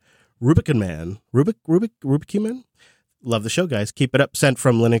from Rubicon Man. Rubicon Man? Love the show, guys. Keep it up. Sent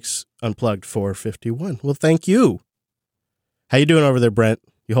from Linux Unplugged 451. Well, thank you. How you doing over there, Brent?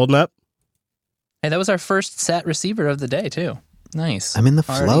 You holding up? Hey, that was our first sat receiver of the day, too. Nice. I'm in the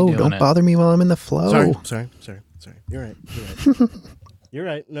flow. Don't bother me while I'm in the flow. Sorry. You're right. You're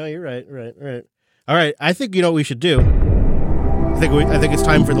right. No, you're right. Right. All right. I think you know what we should do. I think it's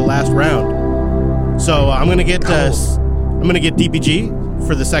time for the last round. So I'm gonna get DPG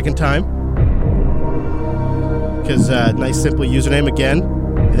for the second time because nice simple username again.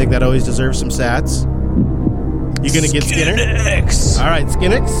 I think that always deserves some sats. You gonna get Skinner? All right,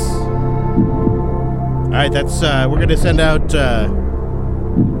 Skinnix. All right, that's we're gonna send out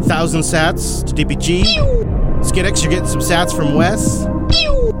 1,000 sats to DPG. Skinnix, you're getting some sats from Wes.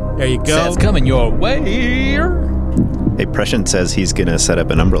 There you go. Sats coming your way. Hey, Prescient says he's going to set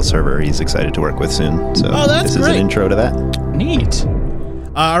up an Umbrel server he's excited to work with soon. So that's this great. Is an intro to that. Neat.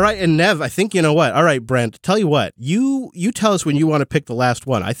 All right, and Nev, I think you know what. All right, Brent, tell you what. You tell us when you want to pick the last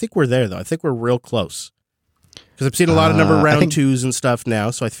one. I think we're there, though. I think we're real close. Because I've seen a lot of number round 2s and stuff now,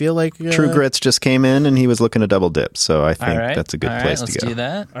 so I feel like... True Grits just came in, and he was looking to double dip, so I think that's a good place to go. Let's do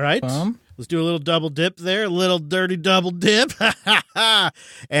that. All right. Let's do a little double dip there, a little dirty double dip.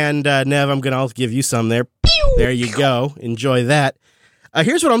 And Nev, I'm going to give you some there. There you go. Enjoy that.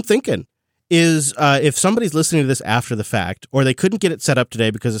 Here's what I'm thinking, is if somebody's listening to this after the fact, or they couldn't get it set up today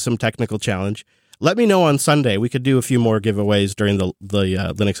because of some technical challenge, let me know on Sunday. We could do a few more giveaways during the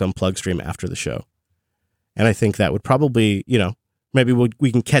Linux Unplugged stream after the show. And I think that would probably, maybe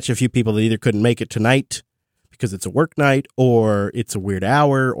we can catch a few people that either couldn't make it tonight because it's a work night or it's a weird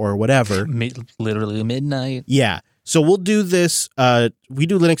hour or whatever. Literally midnight. Yeah. So we'll do this. We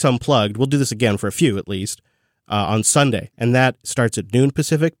do Linux Unplugged. We'll do this again for a few at least on Sunday. And that starts at noon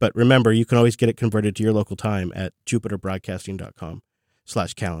Pacific. But remember, you can always get it converted to your local time at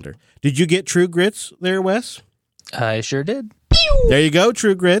jupiterbroadcasting.com/calendar. Did you get True Grits there, Wes? I sure did. There you go,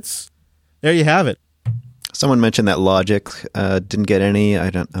 True Grits. There you have it. Someone mentioned that Logic didn't get any.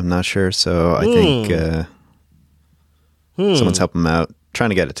 I'm not sure. So I think someone's helping him out, trying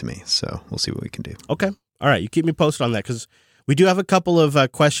to get it to me. So we'll see what we can do. Okay. All right. You keep me posted on that because we do have a couple of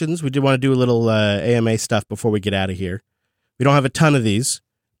questions. We do want to do a little AMA stuff before we get out of here. We don't have a ton of these,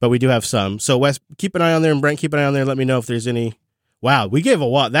 but we do have some. So Wes, keep an eye on there, and Brent, keep an eye on there. Let me know if there's any. Wow, we gave a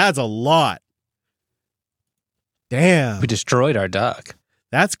lot. That's a lot. Damn. We destroyed our duck.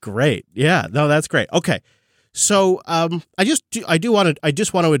 That's great. Yeah. No, that's great. Okay. So I just want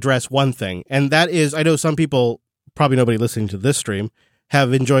to address one thing, and that is, I know some people, probably nobody listening to this stream,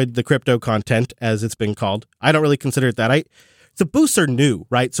 have enjoyed the crypto content, as it's been called. I don't really consider it that. The boosts are new,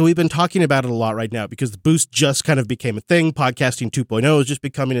 right? So we've been talking about it a lot right now because the boost just kind of became a thing. Podcasting 2.0 is just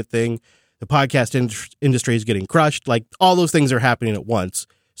becoming a thing. The podcast industry is getting crushed. Like, all those things are happening at once.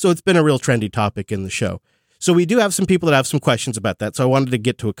 So it's been a real trendy topic in the show. So we do have some people that have some questions about that. So I wanted to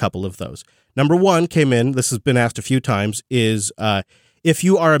get to a couple of those. Number one came in, this has been asked a few times, is if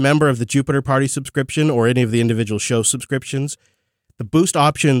you are a member of the Jupiter Party subscription or any of the individual show subscriptions, the boost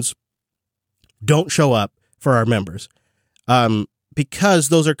options don't show up for our members because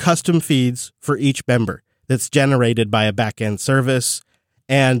those are custom feeds for each member that's generated by a back-end service,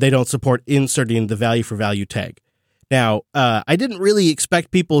 and they don't support inserting the value for value tag. Now, I didn't really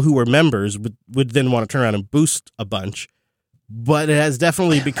expect people who were members would then want to turn around and boost a bunch, but it has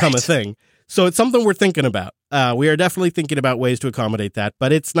definitely become a thing. So it's something we're thinking about. We are definitely thinking about ways to accommodate that,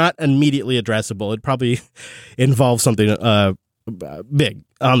 but it's not immediately addressable. It probably involves something big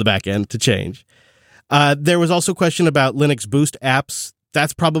on the back end to change. There was also a question about Linux Boost apps.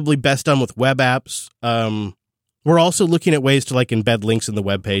 That's probably best done with web apps. We're also looking at ways to embed links in the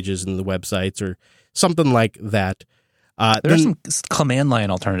web pages and the websites or something like that. There are some command line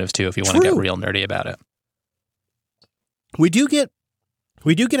alternatives too, if you want to get real nerdy about it. We do get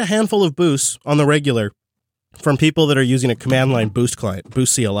a handful of boosts on the regular from people that are using a command line boost client,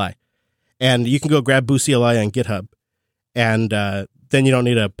 Boost CLI. And you can go grab Boost CLI on GitHub, and then you don't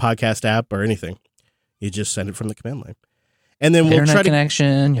need a podcast app or anything. You just send it from the command line. And then we'll Internet try to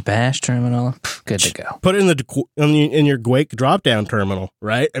connection, your bash terminal, good to go. Put it in your Gwake drop-down terminal,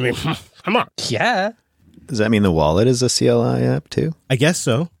 right? I mean, come on. Yeah. Does that mean the wallet is a CLI app too? I guess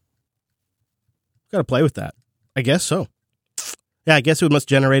so. Got to play with that. I guess so. Yeah, I guess it must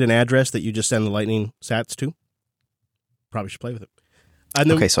generate an address that you just send the Lightning sats to. Probably should play with it.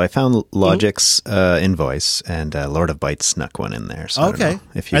 Okay, so I found Logic's invoice, and Lord of Bytes snuck one in there. So okay. I don't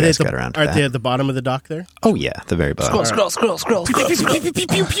know if you guys got around to that. Are they at the bottom of the dock there? Oh, yeah, the very bottom. Scroll.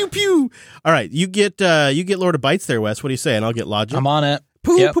 Pew. All right, you get Lord of Bytes there, Wes. What are you saying? I'll get Logic. I'm on it.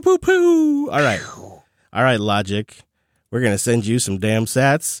 Poo. All right, Logic. We're going to send you some damn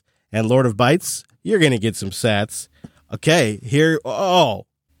sats. And Lord of Bytes, you're going to get some sats. Okay, here. Lord.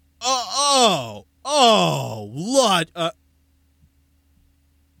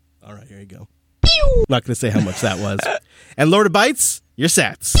 All right, here you go. I'm not going to say how much that was. And Lord of Bytes, your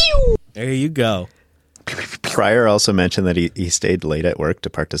sats. There you go. Pryor also mentioned that he stayed late at work to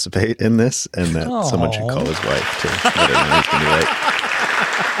participate in this, and that someone should call his wife to let her know he's going to be late.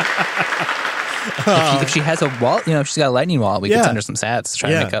 If she has a wallet, if she's got a Lightning wallet, we can send her some sats to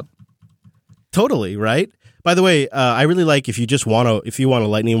try to make up. Totally, right? By the way, I really like if you want a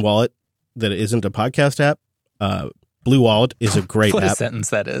Lightning wallet that isn't a podcast app, Blue Wallet is a great what app. What a sentence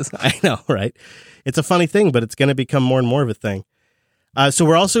that is. I know, right? It's a funny thing, but it's going to become more and more of a thing. So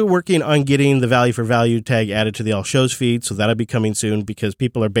we're also working on getting the value for value tag added to the All Shows feed, so that'll be coming soon because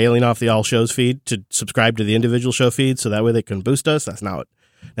people are bailing off the All Shows feed to subscribe to the individual show feed, so that way they can boost us. That's not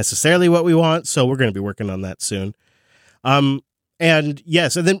necessarily what we want, so we're going to be working on that soon. And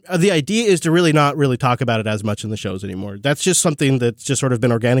yes, and then the idea is to really not really talk about it as much in the shows anymore. That's just something that's just sort of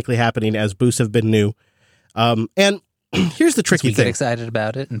been organically happening as boosts have been new. And here's the tricky thing. Get excited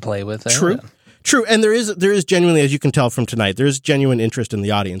about it and play with it. True. And there is genuinely, as you can tell from tonight, there is genuine interest in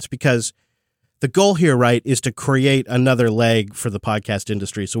the audience, because the goal here, right, is to create another leg for the podcast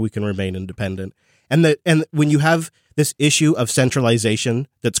industry so we can remain independent. And when you have this issue of centralization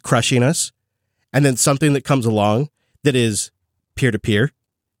that's crushing us, and then something that comes along that is peer-to-peer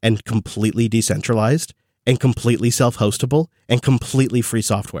and completely decentralized and completely self-hostable and completely free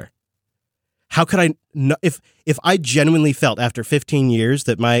software. How could I not, if I genuinely felt after 15 years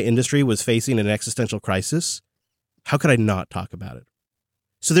that my industry was facing an existential crisis, how could I not talk about it?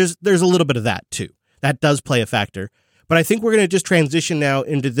 So there's a little bit of that too. That does play a factor. But I think we're going to just transition now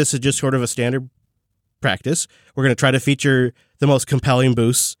into this is just sort of a standard practice. We're going to try to feature the most compelling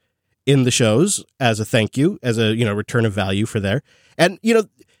boosts in the shows as a thank you, as a, return of value for there. And,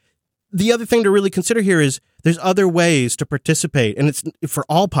 the other thing to really consider here is there's other ways to participate, and it's for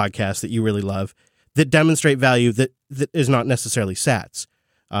all podcasts that you really love that demonstrate value that is not necessarily sats.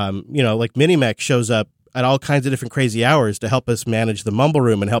 Like Minimech shows up at all kinds of different crazy hours to help us manage the Mumble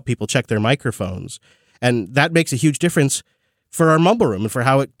Room and help people check their microphones. And that makes a huge difference for our Mumble Room and for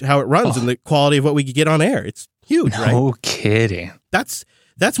how it runs and the quality of what we get on air. It's huge, right? No kidding. That's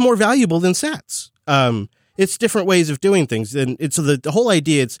more valuable than sats. It's different ways of doing things. And it's so the whole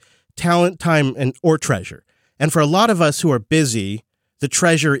idea, it's talent, time, or treasure. And for a lot of us who are busy, the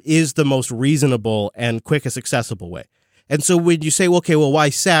treasure is the most reasonable and quickest accessible way. And so when you say, okay, well, why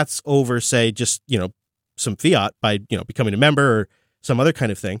sats over, say, just, some fiat by, becoming a member or some other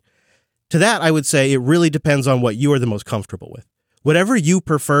kind of thing? To that, I would say it really depends on what you are the most comfortable with. Whatever you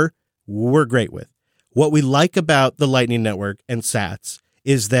prefer, we're great with. What we like about the Lightning Network and sats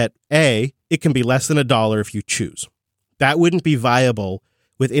is that, A, it can be less than $1 if you choose. That wouldn't be viable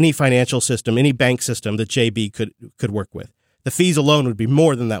with any financial system, any bank system that JB could work with. The fees alone would be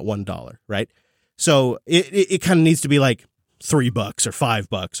more than that $1, right? So it kind of needs to be like $3 or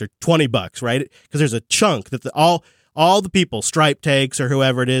 $5 or $20, right? Because there's a chunk that all the people, Stripe takes or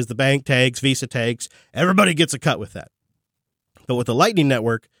whoever it is, the bank takes, Visa takes, everybody gets a cut with that. But with the Lightning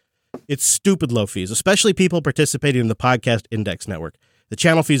Network, it's stupid low fees, especially people participating in the Podcast Index Network. The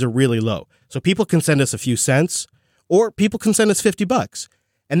channel fees are really low. So people can send us a few cents, or people can send us $50.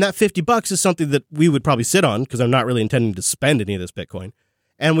 And that $50 is something that we would probably sit on, because I'm not really intending to spend any of this Bitcoin.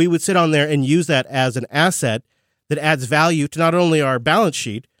 And we would sit on there and use that as an asset that adds value to not only our balance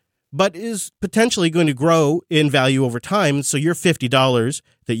sheet, but is potentially going to grow in value over time. So your $50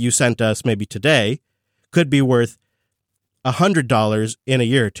 that you sent us maybe today could be worth $100 in a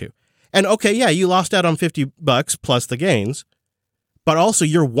year or two. And okay, yeah, you lost out on $50 plus the gains, but also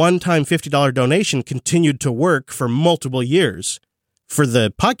your one-time $50 donation continued to work for multiple years for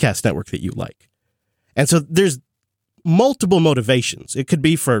the podcast network that you like. And so there's multiple motivations. It could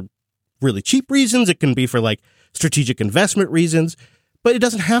be for really cheap reasons. It can be for like strategic investment reasons, but it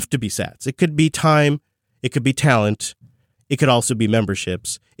doesn't have to be sats. It could be time. It could be talent. It could also be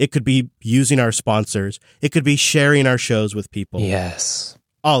memberships. It could be using our sponsors. It could be sharing our shows with people. Yes.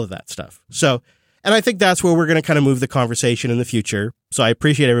 All of that stuff. So, and I think that's where we're going to kind of move the conversation in the future. So I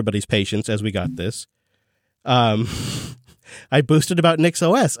appreciate everybody's patience as we got this. I boosted about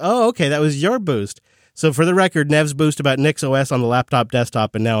NixOS. Oh, okay. That was your boost. So for the record, Nev's boost about NixOS on the laptop,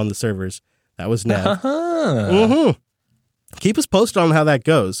 desktop, and now on the servers. That was Nev. Mm-hmm. Keep us posted on how that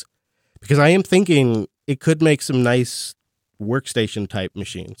goes, because I am thinking it could make some nice workstation type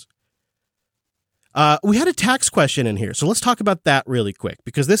machines. We had a tax question in here, so let's talk about that really quick,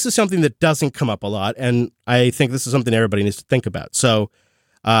 because this is something that doesn't come up a lot, and I think this is something everybody needs to think about. So,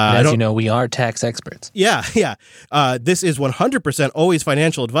 as you know, we are tax experts. Yeah. This is 100% always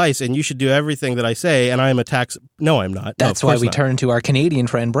financial advice, and you should do everything that I say, and I am a tax... No, I'm not. That's why we turn to our Canadian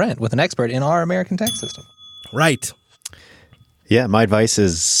friend Brent with an expert in our American tax system. Right. Yeah, my advice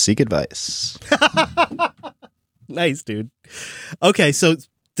is seek advice. Nice, dude. Okay, so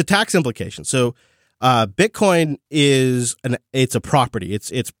the tax implications. So Bitcoin it's a property.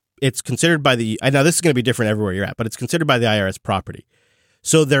 It's considered by the... Now, this is going to be different everywhere you're at, but it's considered by the IRS property.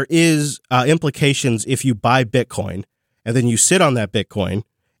 So there is implications if you buy Bitcoin and then you sit on that Bitcoin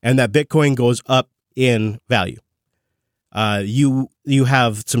and that Bitcoin goes up in value. You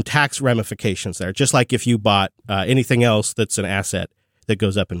have some tax ramifications there, just like if you bought anything else that's an asset that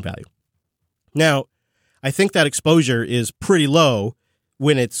goes up in value. Now, I think that exposure is pretty low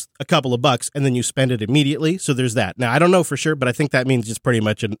when it's a couple of bucks and then you spend it immediately. So there's that. Now, I don't know for sure, but I think that means it's pretty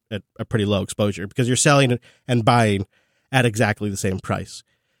much a pretty low exposure because you're selling and buying at exactly the same price.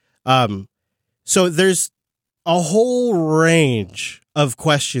 So there's a whole range of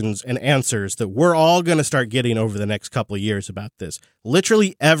questions and answers that we're all going to start getting over the next couple of years about this.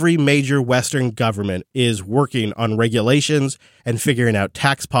 Literally every major Western government is working on regulations and figuring out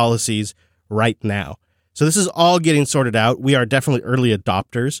tax policies right now. So this is all getting sorted out. We are definitely early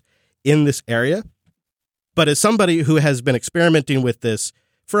adopters in this area. But as somebody who has been experimenting with this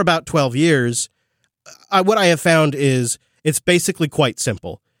for about 12 years, what I have found is it's basically quite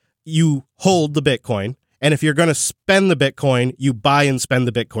simple. You hold the Bitcoin, and if you're going to spend the Bitcoin, you buy and spend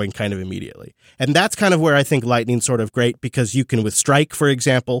the Bitcoin kind of immediately. And that's kind of where I think Lightning's sort of great, because you can, with Strike, for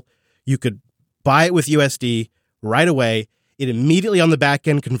example, you could buy it with USD right away. It immediately on the back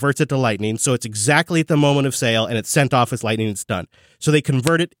end converts it to Lightning. So it's exactly at the moment of sale, and it's sent off as Lightning. It's done. So they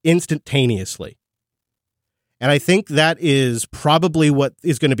convert it instantaneously. And I think that is probably what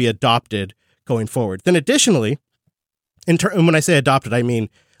is going to be adopted going forward. Then additionally, and when I say adopted, I mean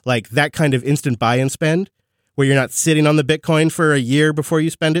like that kind of instant buy and spend where you're not sitting on the Bitcoin for a year before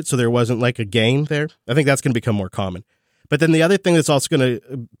you spend it. So there wasn't like a gain there. I think that's going to become more common. But then the other thing that's also going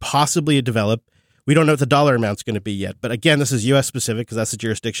to possibly develop, we don't know what the dollar amount's going to be yet. But again, this is U.S. specific because that's the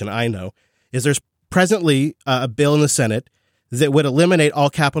jurisdiction I know, is there's presently a bill in the Senate that would eliminate all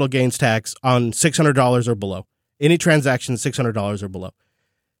capital gains tax on $600 or below. Any transaction $600 or below.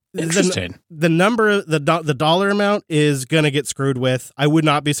 Interesting. The number, the dollar amount is going to get screwed with. I would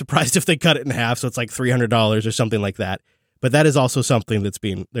not be surprised if they cut it in half, so it's like $300 or something like that. But that is also something that's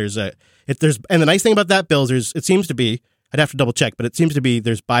being and the nice thing about that bill is it seems to be, I'd have to double check, but it seems to be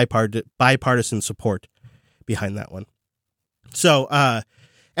there's bipartisan support behind that one. So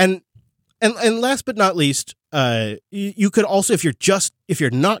and last but not least, you could also, if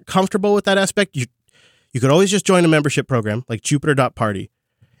you're not comfortable with that aspect, you could always just join a membership program like Jupiter.party,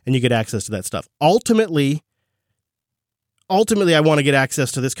 and you get access to that stuff. Ultimately, I want to get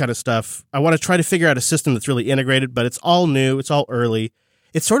access to this kind of stuff. I want to try to figure out a system that's really integrated, but it's all new. It's all early.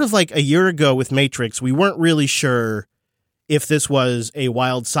 It's sort of like a year ago with Matrix. We weren't really sure if this was a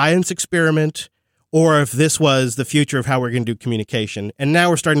wild science experiment or if this was the future of how we're going to do communication. And now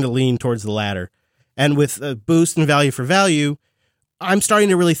we're starting to lean towards the latter. And with a boost in value for value, I'm starting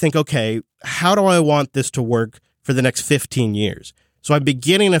to really think, okay, how do I want this to work for the next 15 years? So I'm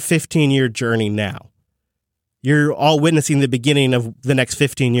beginning a 15-year journey now. You're all witnessing the beginning of the next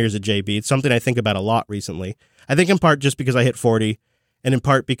 15 years of JB. It's something I think about a lot recently. I think in part just because I hit 40, and in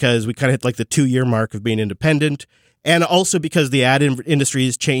part because we kind of hit like the 2-year mark of being independent, and also because the ad industry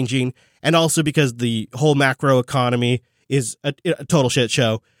is changing, and also because the whole macro economy is a total shit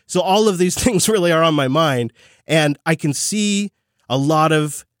show. So all of these things really are on my mind, and I can see a lot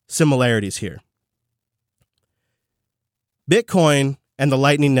of similarities here. Bitcoin and the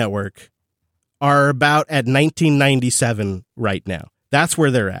Lightning Network are about at 1997 right now. That's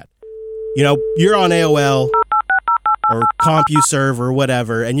where they're at. You know, you're on AOL or CompuServe or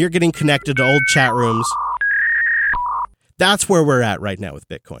whatever, and you're getting connected to old chat rooms. That's where we're at right now with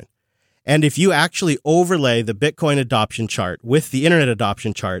Bitcoin. And if you actually overlay the Bitcoin adoption chart with the internet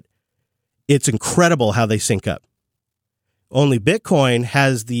adoption chart, it's incredible how they sync up. Only Bitcoin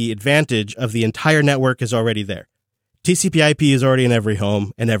has the advantage of the entire network is already there. TCP/IP is already in every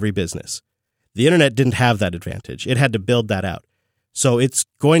home and every business. The internet didn't have that advantage. It had to build that out. So it's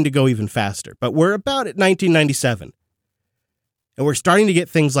going to go even faster. But we're about at 1997. And we're starting to get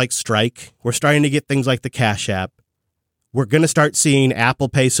things like Strike. We're starting to get things like the Cash App. We're going to start seeing Apple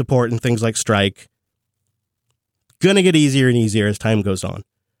Pay support and things like Strike. Going to get easier and easier as time goes on.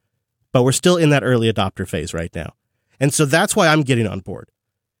 But we're still in that early adopter phase right now. And so that's why I'm getting on board.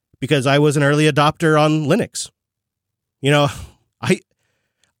 Because I was an early adopter on Linux. You know,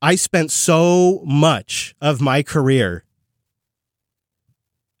 I spent so much of my career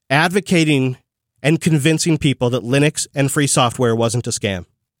advocating and convincing people that Linux and free software wasn't a scam.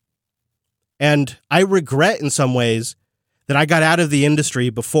 And I regret in some ways that I got out of the industry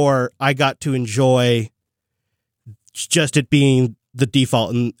before I got to enjoy just it being the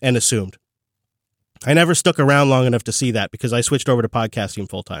default and assumed. I never stuck around long enough to see that because I switched over to podcasting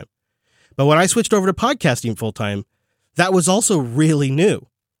full time. But when I switched over to podcasting full time, that was also really new,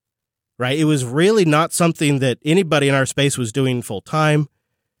 right? It was really not something that anybody in our space was doing full time.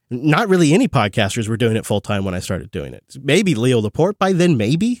 Not really any podcasters were doing it full time when I started doing it. Maybe Leo Laporte by then,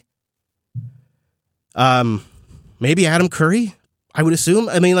 maybe. Maybe Adam Curry, I would assume.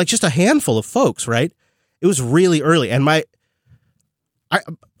 I mean, like just a handful of folks, right? It was really early. And I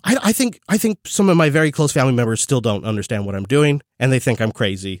think some of my very close family members still don't understand what I'm doing, and they think I'm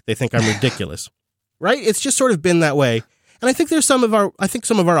crazy. They think I'm ridiculous. Right? It's just sort of been that way. And I think there's some of our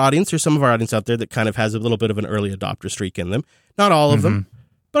audience out there that kind of has a little bit of an early adopter streak in them. Not all of them,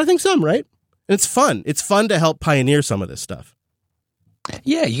 but I think some, right? And it's fun. It's fun to help pioneer some of this stuff.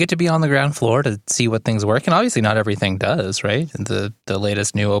 Yeah, you get to be on the ground floor to see what things work, and obviously not everything does, right? The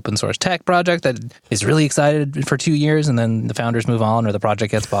latest new open source tech project that is really excited for 2 years, and then the founders move on, or the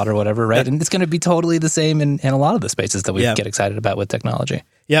project gets bought, or whatever, right? And it's going to be totally the same in a lot of the spaces that we get excited about with technology.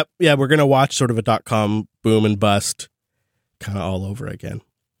 Yep, yeah, we're going to watch sort of a .com boom and bust kind of all over again.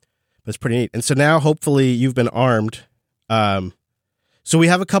 But it's pretty neat. And so now, hopefully, you've been armed. So we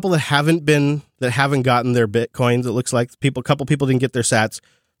have a couple that haven't gotten their Bitcoins. It looks like a couple people didn't get their sats.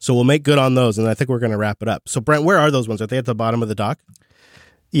 So we'll make good on those. And I think we're going to wrap it up. So Brent, where are those ones? Are they at the bottom of the doc?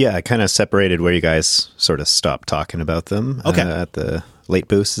 Yeah, I kind of separated where you guys sort of stopped talking about them. Okay. At the late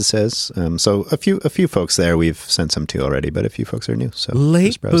boost, it says. So a few folks there we've sent some to already, but a few folks are new. So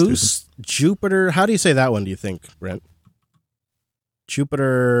late boost, Jupiter. How do you say that one, do you think, Brent?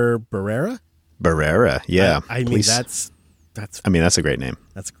 Jupiter Barrera? Barrera, yeah. I mean, that's a great name.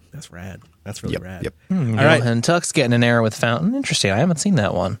 That's rad. That's really rad. Yep. All right. And Tuck's getting an error with Fountain. Interesting. I haven't seen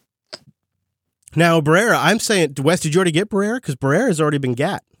that one. Now, Barrera, I'm saying, Wes, did you already get Barrera? Because Barrera has already been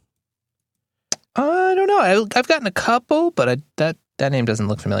gat. I don't know. I've gotten a couple, but that name doesn't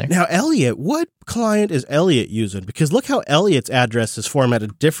look familiar. Now, Elliot, what client is Elliot using? Because look how Elliot's address is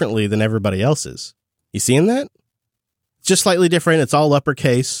formatted differently than everybody else's. You seeing that? It's just slightly different. It's all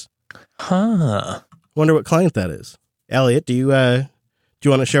uppercase. Huh. Wonder what client that is. Elliot, do you want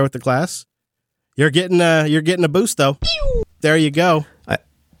to share with the class? You're getting a boost though. There you go.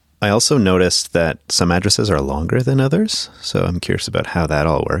 I also noticed that some addresses are longer than others, so I'm curious about how that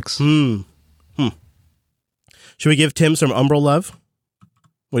all works. Should we give Tim some Umbral love?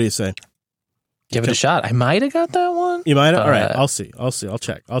 What do you say? Give it a shot. I might have got that one. You might have? All right, I'll see. I'll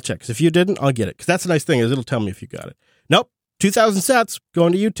check. Because if you didn't, I'll get it. Because that's the nice thing is it'll tell me if you got it. Nope. 2,000 sats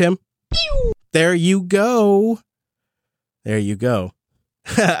going to you, Tim. There you go. There you go.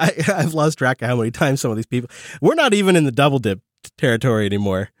 I've lost track of how many times some of these people. We're not even in the double dip territory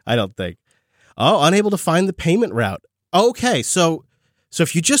anymore, I don't think. Oh, unable to find the payment route. Okay, so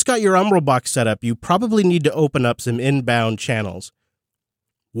if you just got your Umbral box set up, you probably need to open up some inbound channels.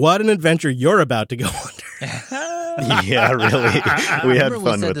 What an adventure you're about to go under. Yeah, really. We had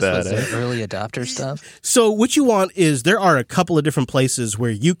fun with that. Early adopter stuff. So what you want is there are a couple of different places where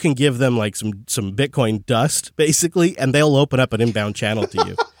you can give them like some Bitcoin dust, basically, and they'll open up an inbound channel to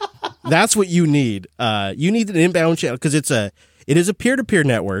you. That's what you need. You need an inbound channel because it is a peer-to-peer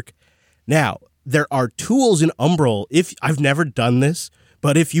network. Now, there are tools in Umbral. If I've never done this,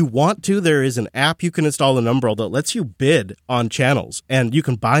 but if you want to, there is an app you can install in Umbral that lets you bid on channels, and you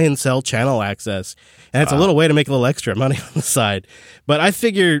can buy and sell channel access. And it's a little way to make a little extra money on the side. But I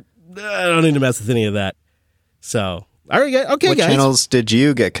figured I don't need to mess with any of that. So, all right, okay, what guys. What channels did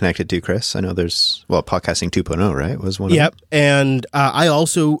you get connected to, Chris? I know there's, Podcasting 2.0, right? Was one. Yep, and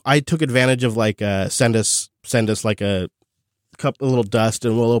I took advantage of like send us like a little dust,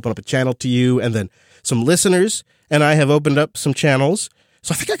 and we'll open up a channel to you, and then some listeners and I have opened up some channels.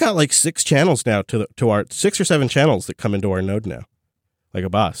 So I think I got like 6 channels now to our 6 or 7 channels that come into our node now, like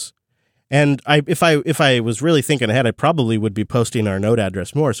a boss. And if I was really thinking ahead, I probably would be posting our node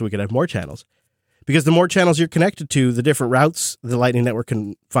address more so we could have more channels, because the more channels you're connected to, the different routes the Lightning Network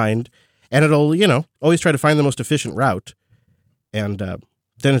can find, and it'll always try to find the most efficient route, and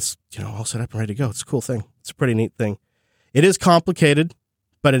then it's all set up and ready to go. It's a cool thing. It's a pretty neat thing. It is complicated,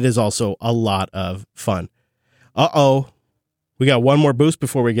 but it is also a lot of fun. We got one more boost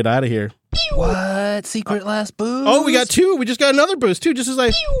before we get out of here. What? Secret last boost? Oh, we got 2. We just got another boost, too, just as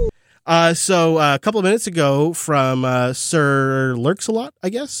I... So a couple of minutes ago from Sir Lurks-a-Lot, I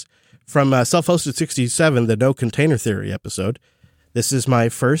guess, from Self-Hosted 67, the No Container Theory episode. This is my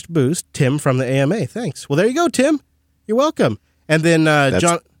first boost. Tim from the AMA. Thanks. Well, there you go, Tim. You're welcome. And then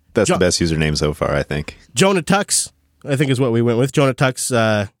John... That's the best username so far, I think. Jonah Tux, I think is what we went with. Jonah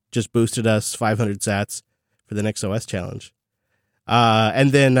Tux just boosted us 500 sats for the next OS challenge.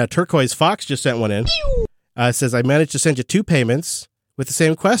 And then Turquoise Fox just sent one in. Says, I managed to send you 2 payments with the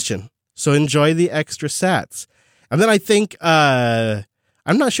same question. So enjoy the extra sats. And then I think, I'm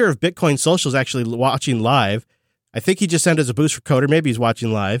not sure if Bitcoin Social is actually watching live. I think he just sent us a boost for Coder. Maybe he's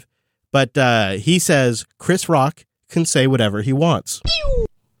watching live. But he says, Chris Rock can say whatever he wants.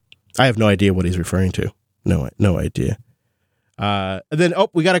 I have no idea what he's referring to. No idea. And then,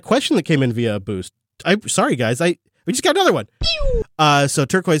 we got a question that came in via a boost. Sorry, guys. We just got another one. So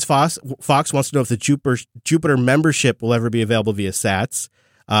Turquoise Fox wants to know if the Jupiter membership will ever be available via sats,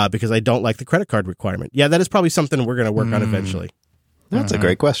 because I don't like the credit card requirement. Yeah, that is probably something we're going to work on eventually. That's a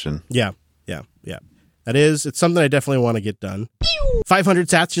great question. Yeah. That is, it's something I definitely want to get done. 500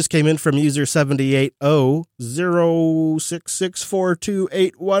 sats just came in from user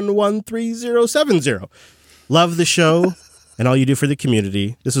 780-066428113070. Love the show and all you do for the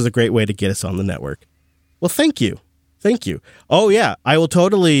community. This is a great way to get us on the network. Well, thank you. Thank you. Oh, yeah. I will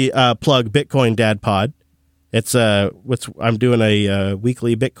totally plug Bitcoin Dad Pod. It's I'm doing a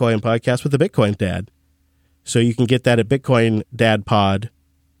weekly Bitcoin podcast with the Bitcoin Dad. So you can get that at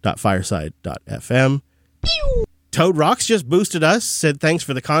bitcoindadpod.fireside.fm. Toad Rocks just boosted us, said thanks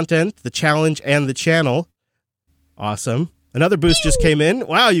for the content, the challenge, and the channel. Awesome. Another boost just came in.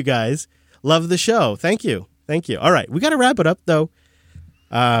 Wow, you guys. Love the show. Thank you. Thank you. All right. We got to wrap it up, though.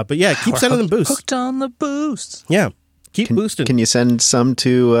 But yeah, keep sending them boosts. Hooked on the boosts. Yeah. Keep boosting. Can you send some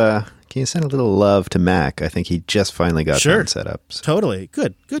to... Can you send a little love to Mac? I think he just finally got that set up. So. Totally.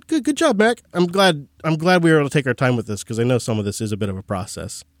 Good job, Mac. I'm glad we were able to take our time with this because I know some of this is a bit of a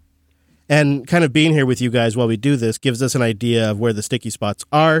process. And kind of being here with you guys while we do this gives us an idea of where the sticky spots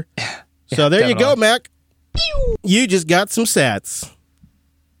are. So there you go, Mac. You just got some sats.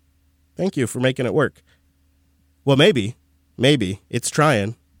 Thank you for making it work. Well, maybe it's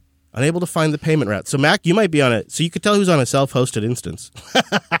trying. Unable to find the payment route. So Mac, you might be on it. So you could tell who's on a self-hosted instance.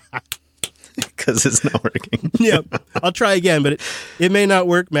 Because it's not working. Yep. I'll try again, but it may not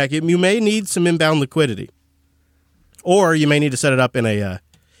work, Mac. You may need some inbound liquidity. Or you may need to set it up in a...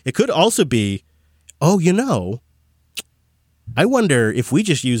 it could also be, I wonder if we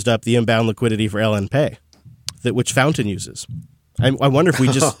just used up the inbound liquidity for LNPay, which Fountain uses. I wonder if we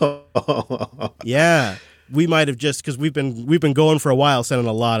just... Yeah. We might have just... Because we've been going for a while, sending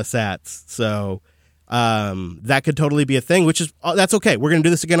a lot of sats. So that could totally be a thing, which is... that's okay. We're going to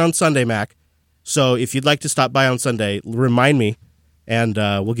do this again on Sunday, Mac. So if you'd like to stop by on Sunday, remind me, and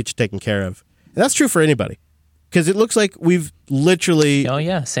we'll get you taken care of. And that's true for anybody, because it looks like we've literally... Oh,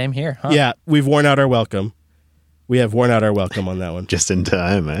 yeah, same here. Huh? Yeah, we've worn out our welcome. We have worn out our welcome on that one. Just in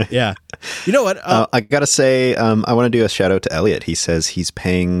time, eh? Yeah. You know what? I got to say, I want to do a shout out to Elliot. He says he's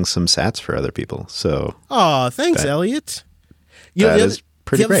paying some sats for other people. So, oh, thanks, Elliot. The other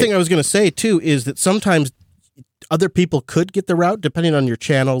thing I was going to say, too, is that sometimes other people could get the route, depending on your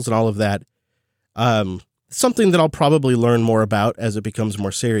channels and all of that. Something that I'll probably learn more about as it becomes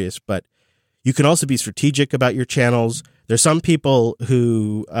more serious, but you can also be strategic about your channels. There's some people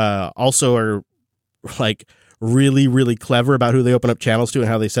who also are like really, really clever about who they open up channels to and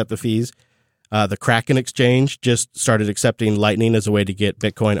how they set the fees. The Kraken exchange just started accepting Lightning as a way to get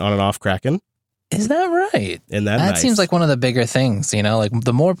Bitcoin on and off Kraken. Is that right? And that nice? Seems like one of the bigger things, like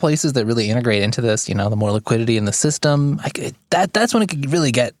the more places that really integrate into this, the more liquidity in the system, that's when it could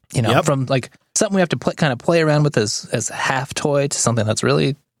really get, from like something we have to kind of play around with as a half toy to something that's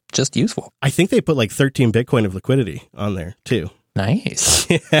really just useful. I think they put like 13 Bitcoin of liquidity on there too. Nice.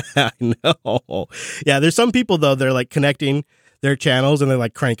 Yeah, I know. Yeah, there's some people though, they're like connecting their channels and they're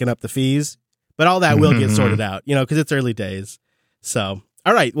like cranking up the fees, but all that will get sorted out, because it's early days. So,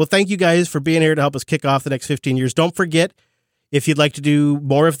 all right. Well, thank you guys for being here to help us kick off the next 15 years. Don't forget, if you'd like to do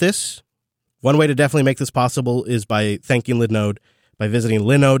more of this, one way to definitely make this possible is by thanking Linode by visiting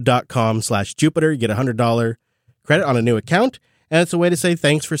linode.com/Jupiter. You get $100 credit on a new account. And it's a way to say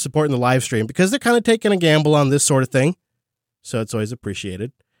thanks for supporting the live stream because they're kind of taking a gamble on this sort of thing. So it's always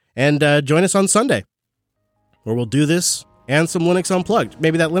appreciated. And join us on Sunday where we'll do this and some Linux Unplugged.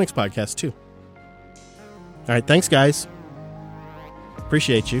 Maybe that Linux podcast too. All right. Thanks, guys.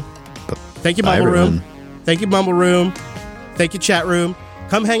 Appreciate you. Thank you, Mumble Room. Thank you, Mumble Room. Thank you, Chat Room.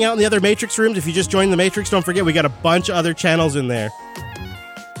 Come hang out in the other Matrix rooms. If you just joined the Matrix, don't forget we got a bunch of other channels in there.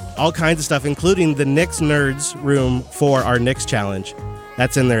 All kinds of stuff, including the Nix Nerds room for our Nix challenge.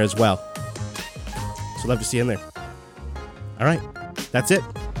 That's in there as well. So love to see you in there. All right. That's it.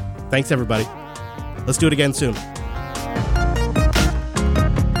 Thanks, everybody. Let's do it again soon.